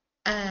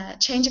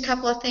change a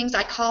couple of things.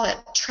 I call it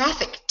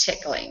traffic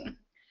tickling.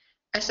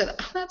 I said,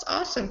 oh, that's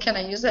awesome. Can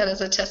I use that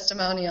as a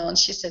testimonial? And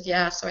she said,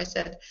 yeah. So I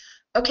said,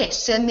 okay,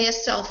 send me a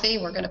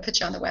selfie. We're going to put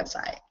you on the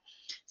website.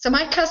 So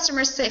my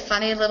customers say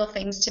funny little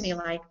things to me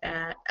like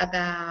that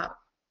about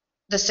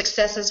the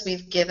successes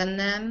we've given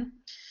them,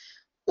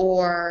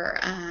 or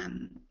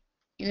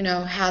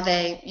how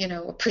they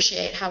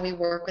appreciate how we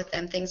work with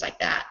them, things like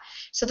that.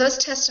 So those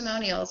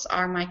testimonials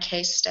are my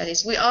case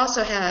studies. We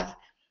also have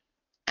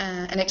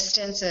an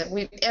extensive,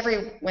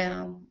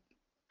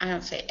 I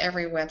don't say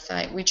every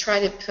website. We try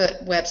to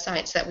put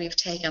websites that we've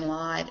taken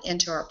live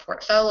into our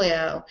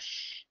portfolio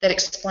that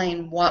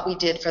explain what we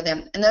did for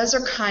them. And those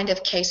are kind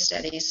of case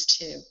studies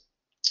too.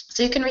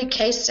 So you can read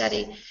case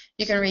study,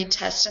 you can read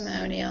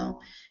testimonial,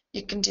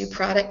 you can do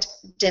product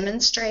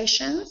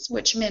demonstrations,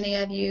 which many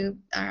of you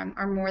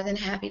are more than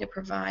happy to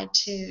provide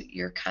to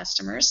your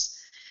customers,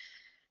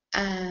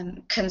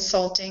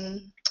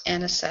 consulting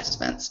and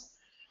assessments.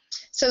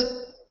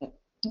 So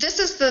this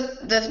is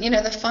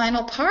the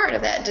final part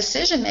of that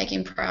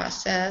decision-making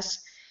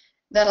process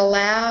that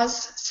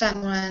allows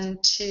someone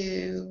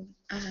to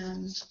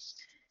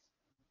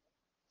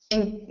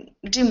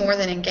do more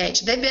than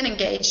engage. They've been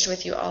engaged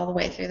with you all the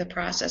way through the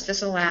process.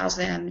 This allows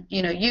them,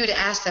 you to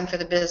ask them for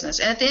the business.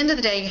 And at the end of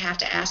the day, you have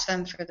to ask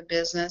them for the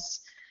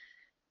business.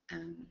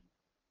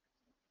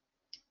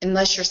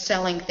 Unless you're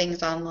selling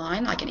things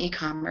online, like an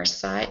e-commerce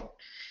site,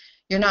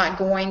 you're not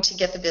going to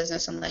get the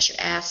business unless you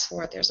ask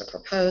for it. There's a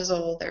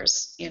proposal.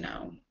 There's,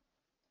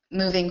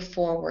 moving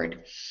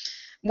forward.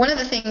 One of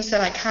the things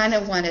that I kind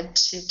of wanted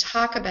to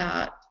talk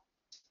about,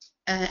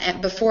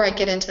 and before I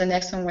get into the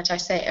next one, which I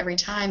say every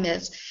time,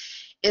 is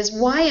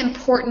why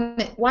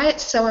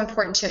it's so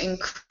important to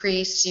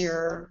increase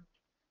your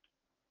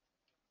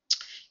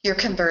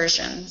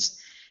conversions.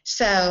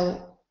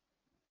 So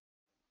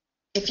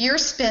if you're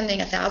spending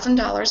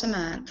 $1,000 a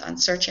month on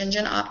search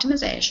engine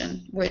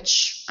optimization,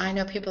 which I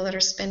know people that are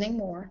spending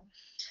more,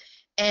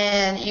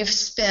 and you've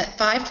spent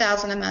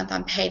 $5,000 a month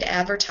on paid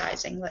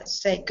advertising,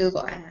 let's say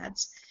Google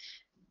Ads,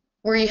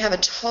 where you have a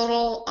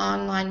total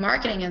online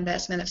marketing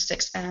investment of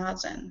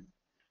 $6,000,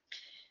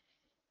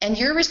 and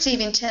you're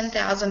receiving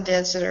 10,000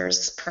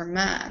 visitors per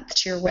month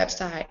to your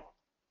website,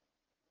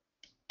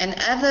 and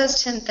of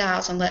those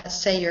 10,000,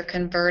 let's say you're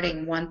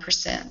converting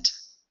 1%.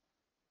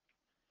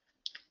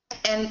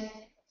 And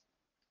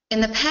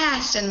in the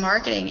past, in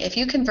marketing, if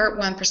you convert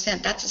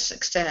 1%, that's a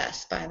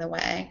success, by the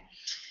way.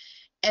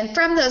 And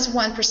from those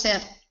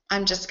 1%,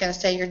 I'm just going to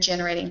say you're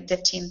generating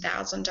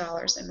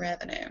 $15,000 in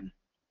revenue.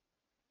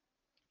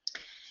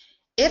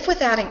 If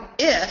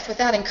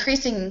without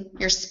increasing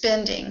your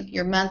spending,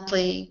 your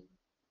monthly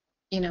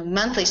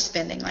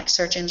spending like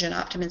search engine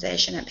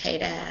optimization and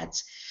paid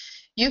ads,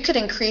 you could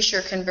increase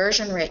your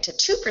conversion rate to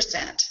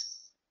 2%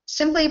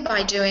 simply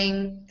by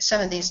doing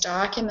some of these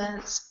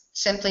documents,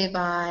 simply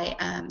by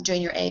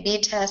doing your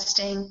A/B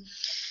testing.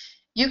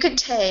 You could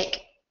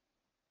take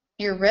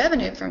your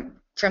revenue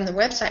from the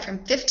website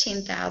from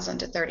 15,000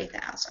 to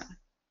 30,000.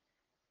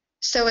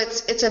 So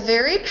it's a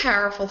very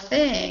powerful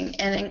thing,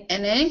 and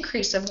an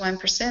increase of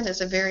 1% is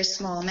a very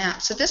small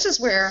amount. So this is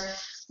where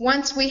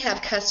once we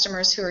have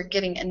customers who are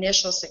getting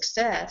initial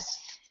success,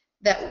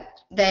 that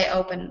they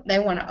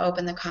want to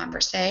open the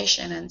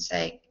conversation and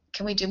say,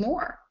 can we do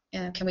more?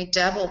 Can we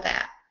double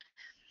that?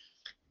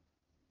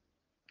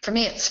 For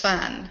me, it's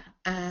fun.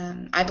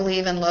 I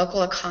believe in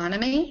local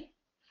economy.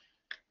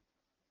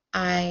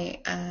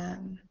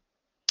 I'm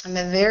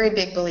a very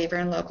big believer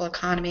in local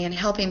economy and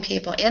helping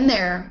people in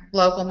their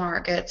local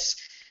markets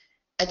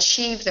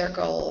achieve their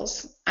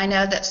goals. I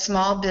know that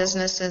small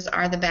businesses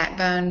are the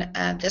backbone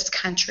of this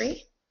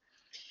country,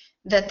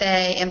 that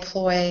they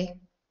employ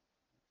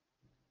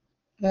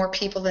more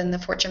people than the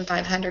Fortune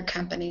 500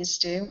 companies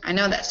do. I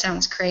know that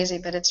sounds crazy,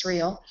 but it's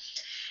real.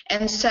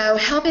 And so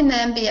helping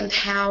them be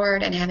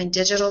empowered and having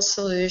digital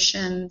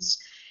solutions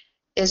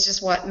is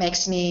just what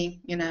makes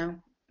me,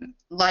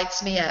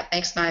 lights me up,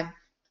 makes my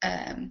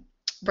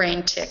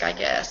brain tick, I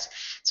guess.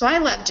 So I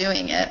love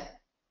doing it.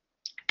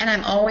 And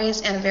I'm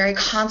always in a very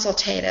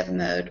consultative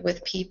mode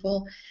with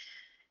people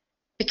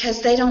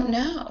because they don't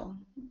know.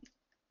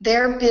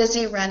 They're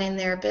busy running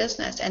their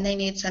business and they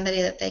need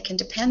somebody that they can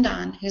depend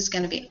on who's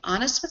going to be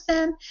honest with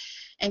them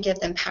and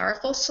give them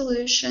powerful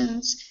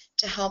solutions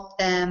to help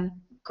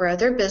them grow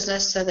their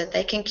business so that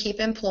they can keep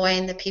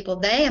employing the people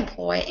they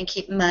employ and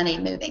keep money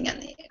moving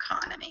in the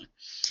economy.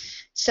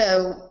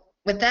 So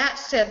with that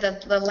said,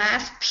 the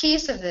last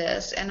piece of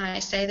this, and I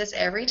say this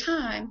every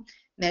time,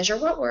 measure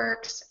what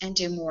works and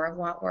do more of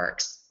what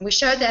works. We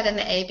showed that in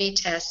the A/B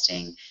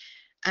testing.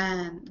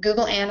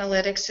 Google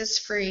Analytics is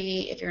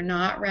free. If you're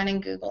not running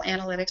Google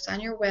Analytics on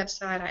your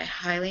website, I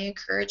highly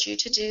encourage you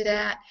to do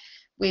that.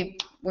 We're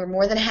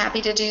more than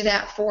happy to do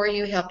that for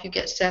you, help you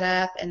get set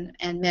up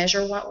and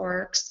measure what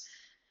works.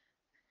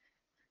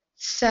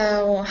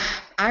 So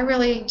I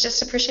really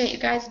just appreciate you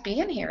guys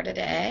being here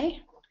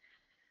today.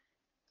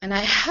 And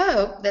I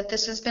hope that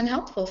this has been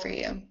helpful for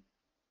you.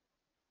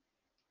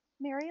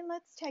 Mary,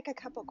 let's take a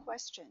couple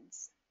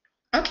questions.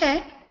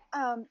 Okay.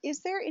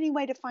 Is there any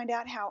way to find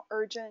out how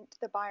urgent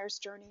the buyer's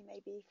journey may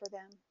be for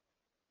them?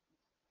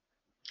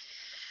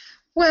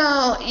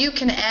 Well, you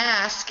can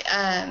ask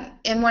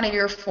in one of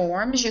your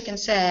forms, you can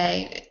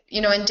say,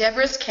 in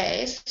Deborah's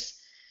case,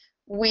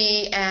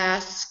 we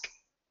ask,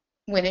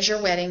 when is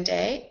your wedding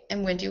date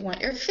and when do you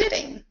want your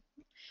fitting?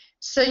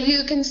 So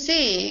you can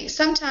see,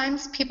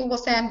 sometimes people will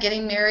say, I'm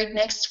getting married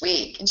next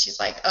week. And she's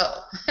like,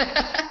 oh, you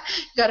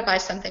got to buy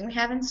something we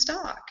have in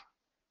stock.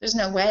 There's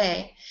no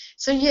way.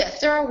 So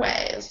yes, there are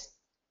ways.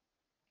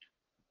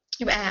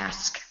 You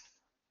ask.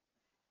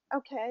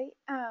 Okay.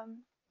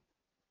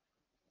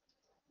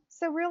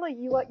 So really,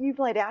 what you've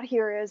laid out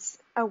here is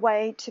a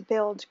way to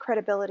build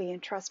credibility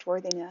and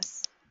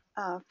trustworthiness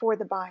for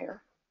the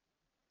buyer.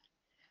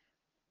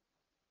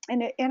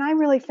 And I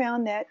really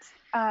found that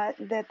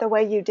that the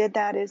way you did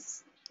that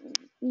is,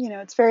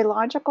 it's very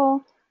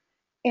logical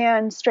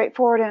and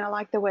straightforward, and I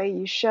like the way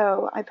you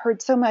show. I've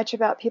heard so much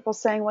about people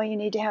saying, well, you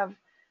need to have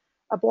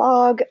a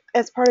blog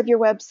as part of your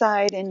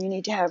website, and you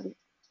need to have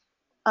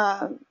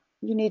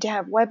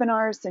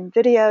webinars and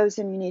videos,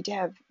 and you need to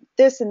have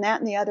this and that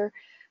and the other.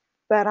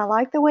 But I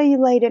like the way you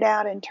laid it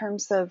out in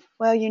terms of,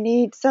 well, you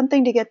need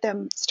something to get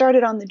them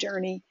started on the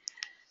journey,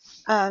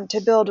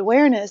 to build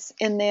awareness,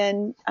 and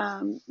then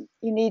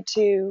you need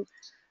to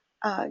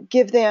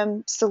give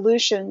them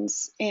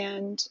solutions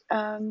and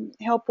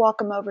help walk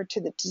them over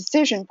to the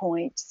decision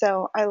point.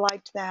 So I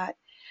liked that.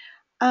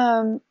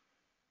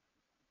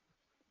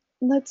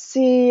 Let's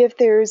see if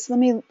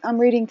I'm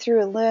reading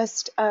through a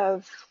list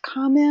of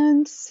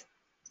comments.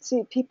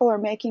 See, people are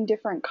making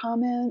different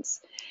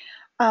comments.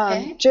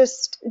 Okay.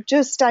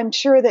 Just, I'm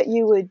sure that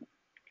you would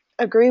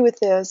agree with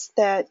this,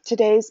 that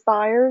today's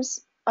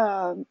buyers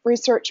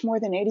research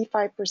more than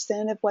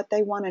 85% of what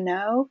they want to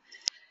know.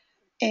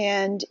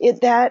 And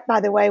that, by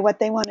the way, what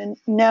they want to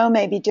know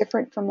may be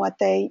different from what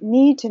they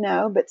need to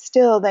know, but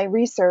still they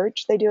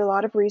research. They do a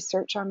lot of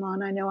research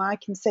online. I know I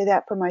can say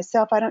that for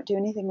myself. I don't do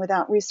anything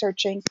without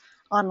researching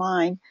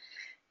online.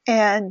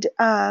 And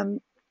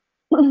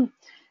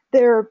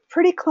they're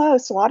pretty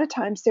close. A lot of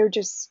times they're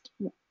just,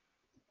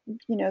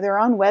 they're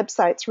on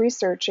websites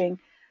researching,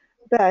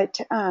 but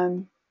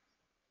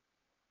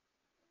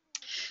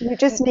you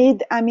just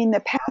need,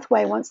 the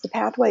pathway, once the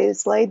pathway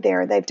is laid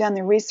there, they've done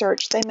the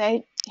research, they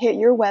may hit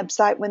your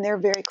website when they're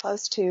very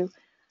close to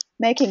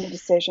making a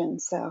decision.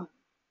 So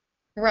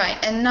Right,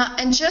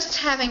 and just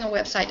having a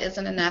website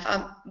isn't enough.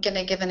 I'm going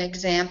to give an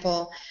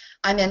example.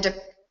 I'm into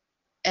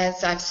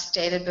as I've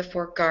stated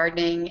before,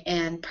 gardening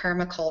and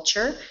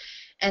permaculture.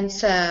 And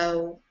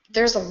so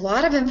there's a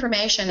lot of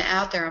information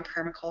out there on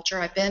permaculture.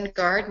 I've been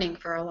gardening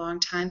for a long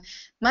time.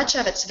 Much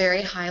of it's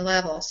very high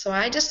level. So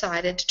I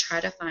decided to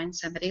try to find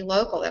somebody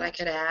local that I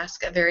could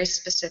ask a very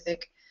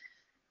specific,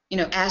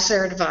 ask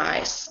their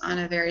advice on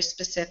a very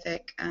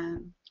specific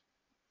on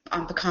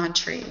pecan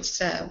trees.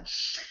 So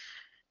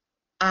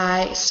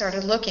I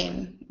started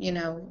looking,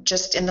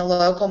 just in the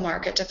local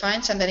market to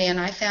find somebody, and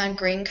I found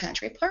Green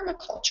Country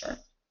Permaculture.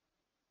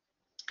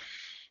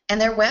 And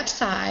their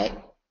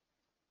website,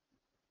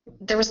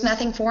 there was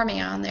nothing for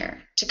me on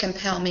there to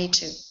compel me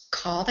to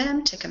call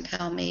them, to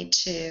compel me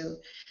to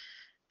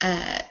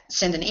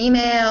send an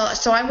email.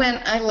 So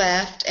I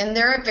left, and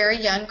they're a very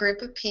young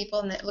group of people,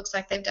 and it looks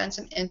like they've done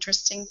some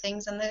interesting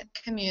things in the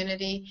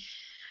community.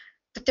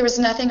 But there was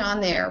nothing on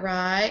there,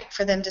 right,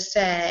 for them to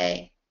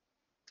say,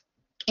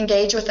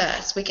 engage with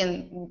us. We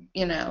can,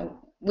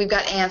 we've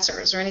got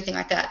answers or anything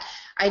like that.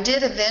 I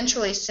did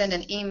eventually send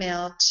an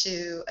email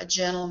to a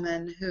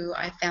gentleman who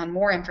I found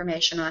more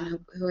information on,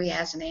 who he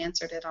hasn't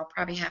answered it. I'll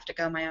probably have to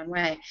go my own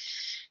way.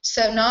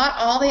 So not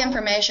all the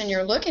information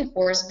you're looking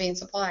for is being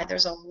supplied.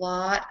 There's a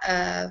lot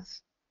of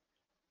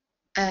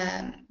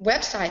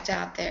websites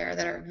out there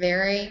that are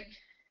very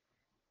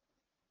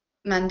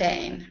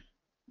mundane.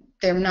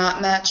 They're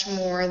not much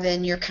more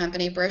than your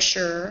company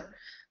brochure,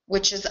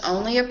 which is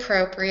only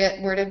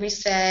appropriate, where did we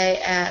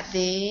say, at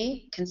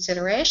the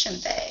consideration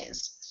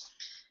phase.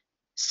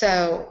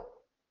 So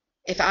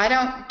if I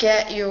don't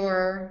get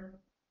your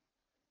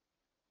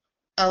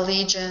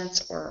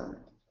allegiance or,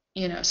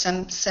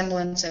 some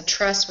semblance of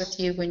trust with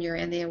you when you're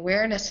in the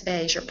awareness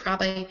phase, you're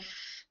probably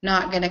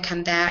not going to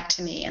come back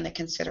to me in the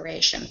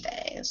consideration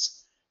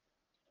phase.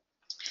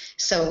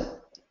 So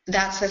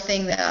that's the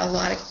thing that a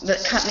lot of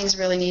the companies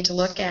really need to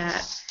look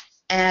at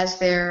as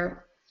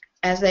they're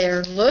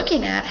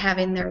looking at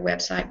having their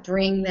website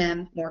bring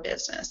them more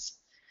business.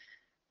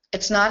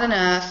 It's not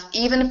enough,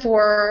 even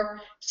for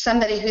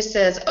somebody who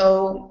says,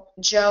 oh,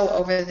 Joe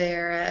over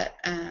there at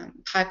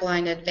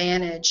Pipeline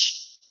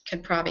Advantage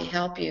can probably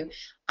help you.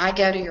 I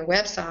go to your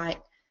website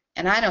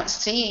and I don't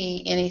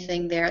see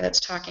anything there that's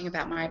talking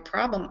about my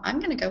problem. I'm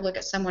going to go look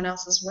at someone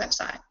else's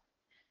website.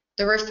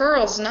 The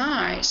referral's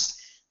nice,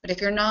 but if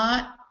you're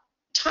not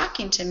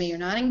talking to me, you're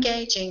not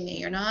engaging me,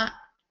 you're not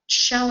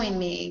showing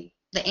me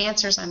the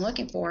answers I'm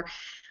looking for,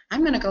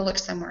 I'm going to go look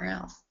somewhere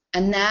else.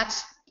 And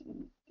that's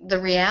the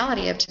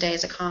reality of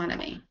today's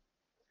economy.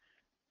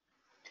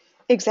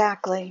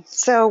 Exactly.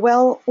 So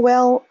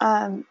well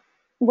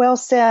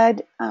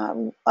said.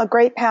 A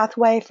great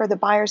pathway for the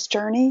buyer's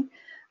journey.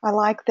 I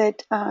like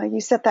that you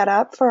set that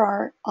up for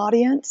our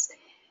audience.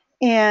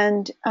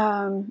 And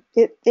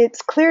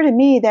it's clear to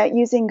me that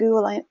using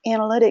Google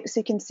Analytics,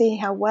 you can see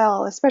how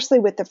well, especially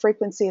with the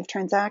frequency of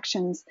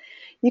transactions,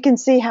 you can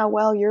see how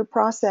well your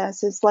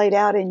process is laid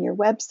out in your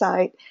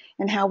website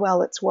and how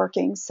well it's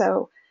working.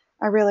 So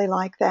I really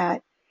like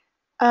that.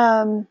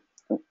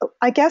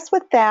 I guess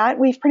with that,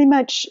 we've pretty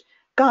much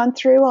gone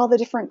through all the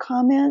different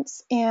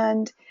comments,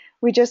 and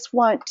we just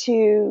want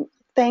to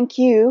thank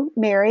you,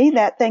 Mary.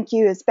 That thank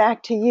you is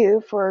back to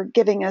you for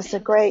giving us a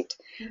great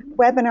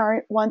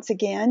webinar once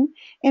again.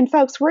 And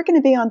folks, we're going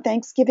to be on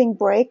Thanksgiving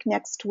break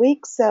next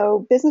week,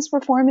 so Business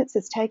Performance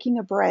is taking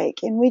a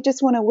break, and we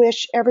just want to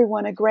wish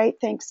everyone a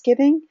great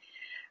Thanksgiving.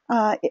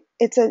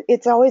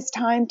 It's always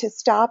time to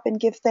stop and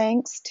give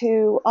thanks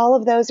to all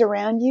of those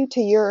around you,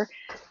 to your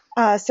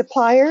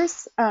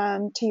suppliers,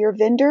 to your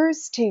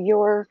vendors,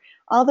 to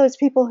all those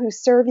people who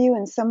serve you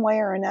in some way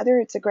or another.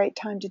 It's a great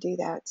time to do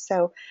that.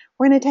 So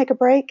we're going to take a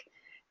break.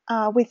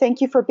 We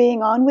thank you for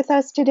being on with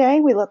us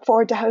today. We look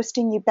forward to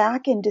hosting you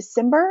back in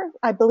December.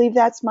 I believe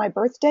that's my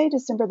birthday,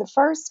 December the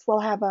 1st. We'll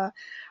have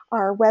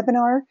our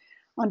webinar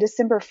on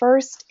December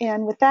 1st.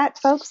 And with that,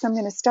 folks, I'm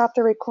going to stop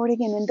the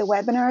recording and end the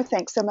webinar.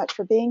 Thanks so much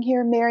for being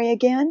here, Mary,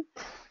 again.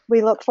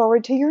 We look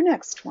forward to your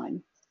next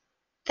one.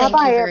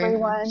 Bye-bye,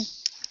 everyone.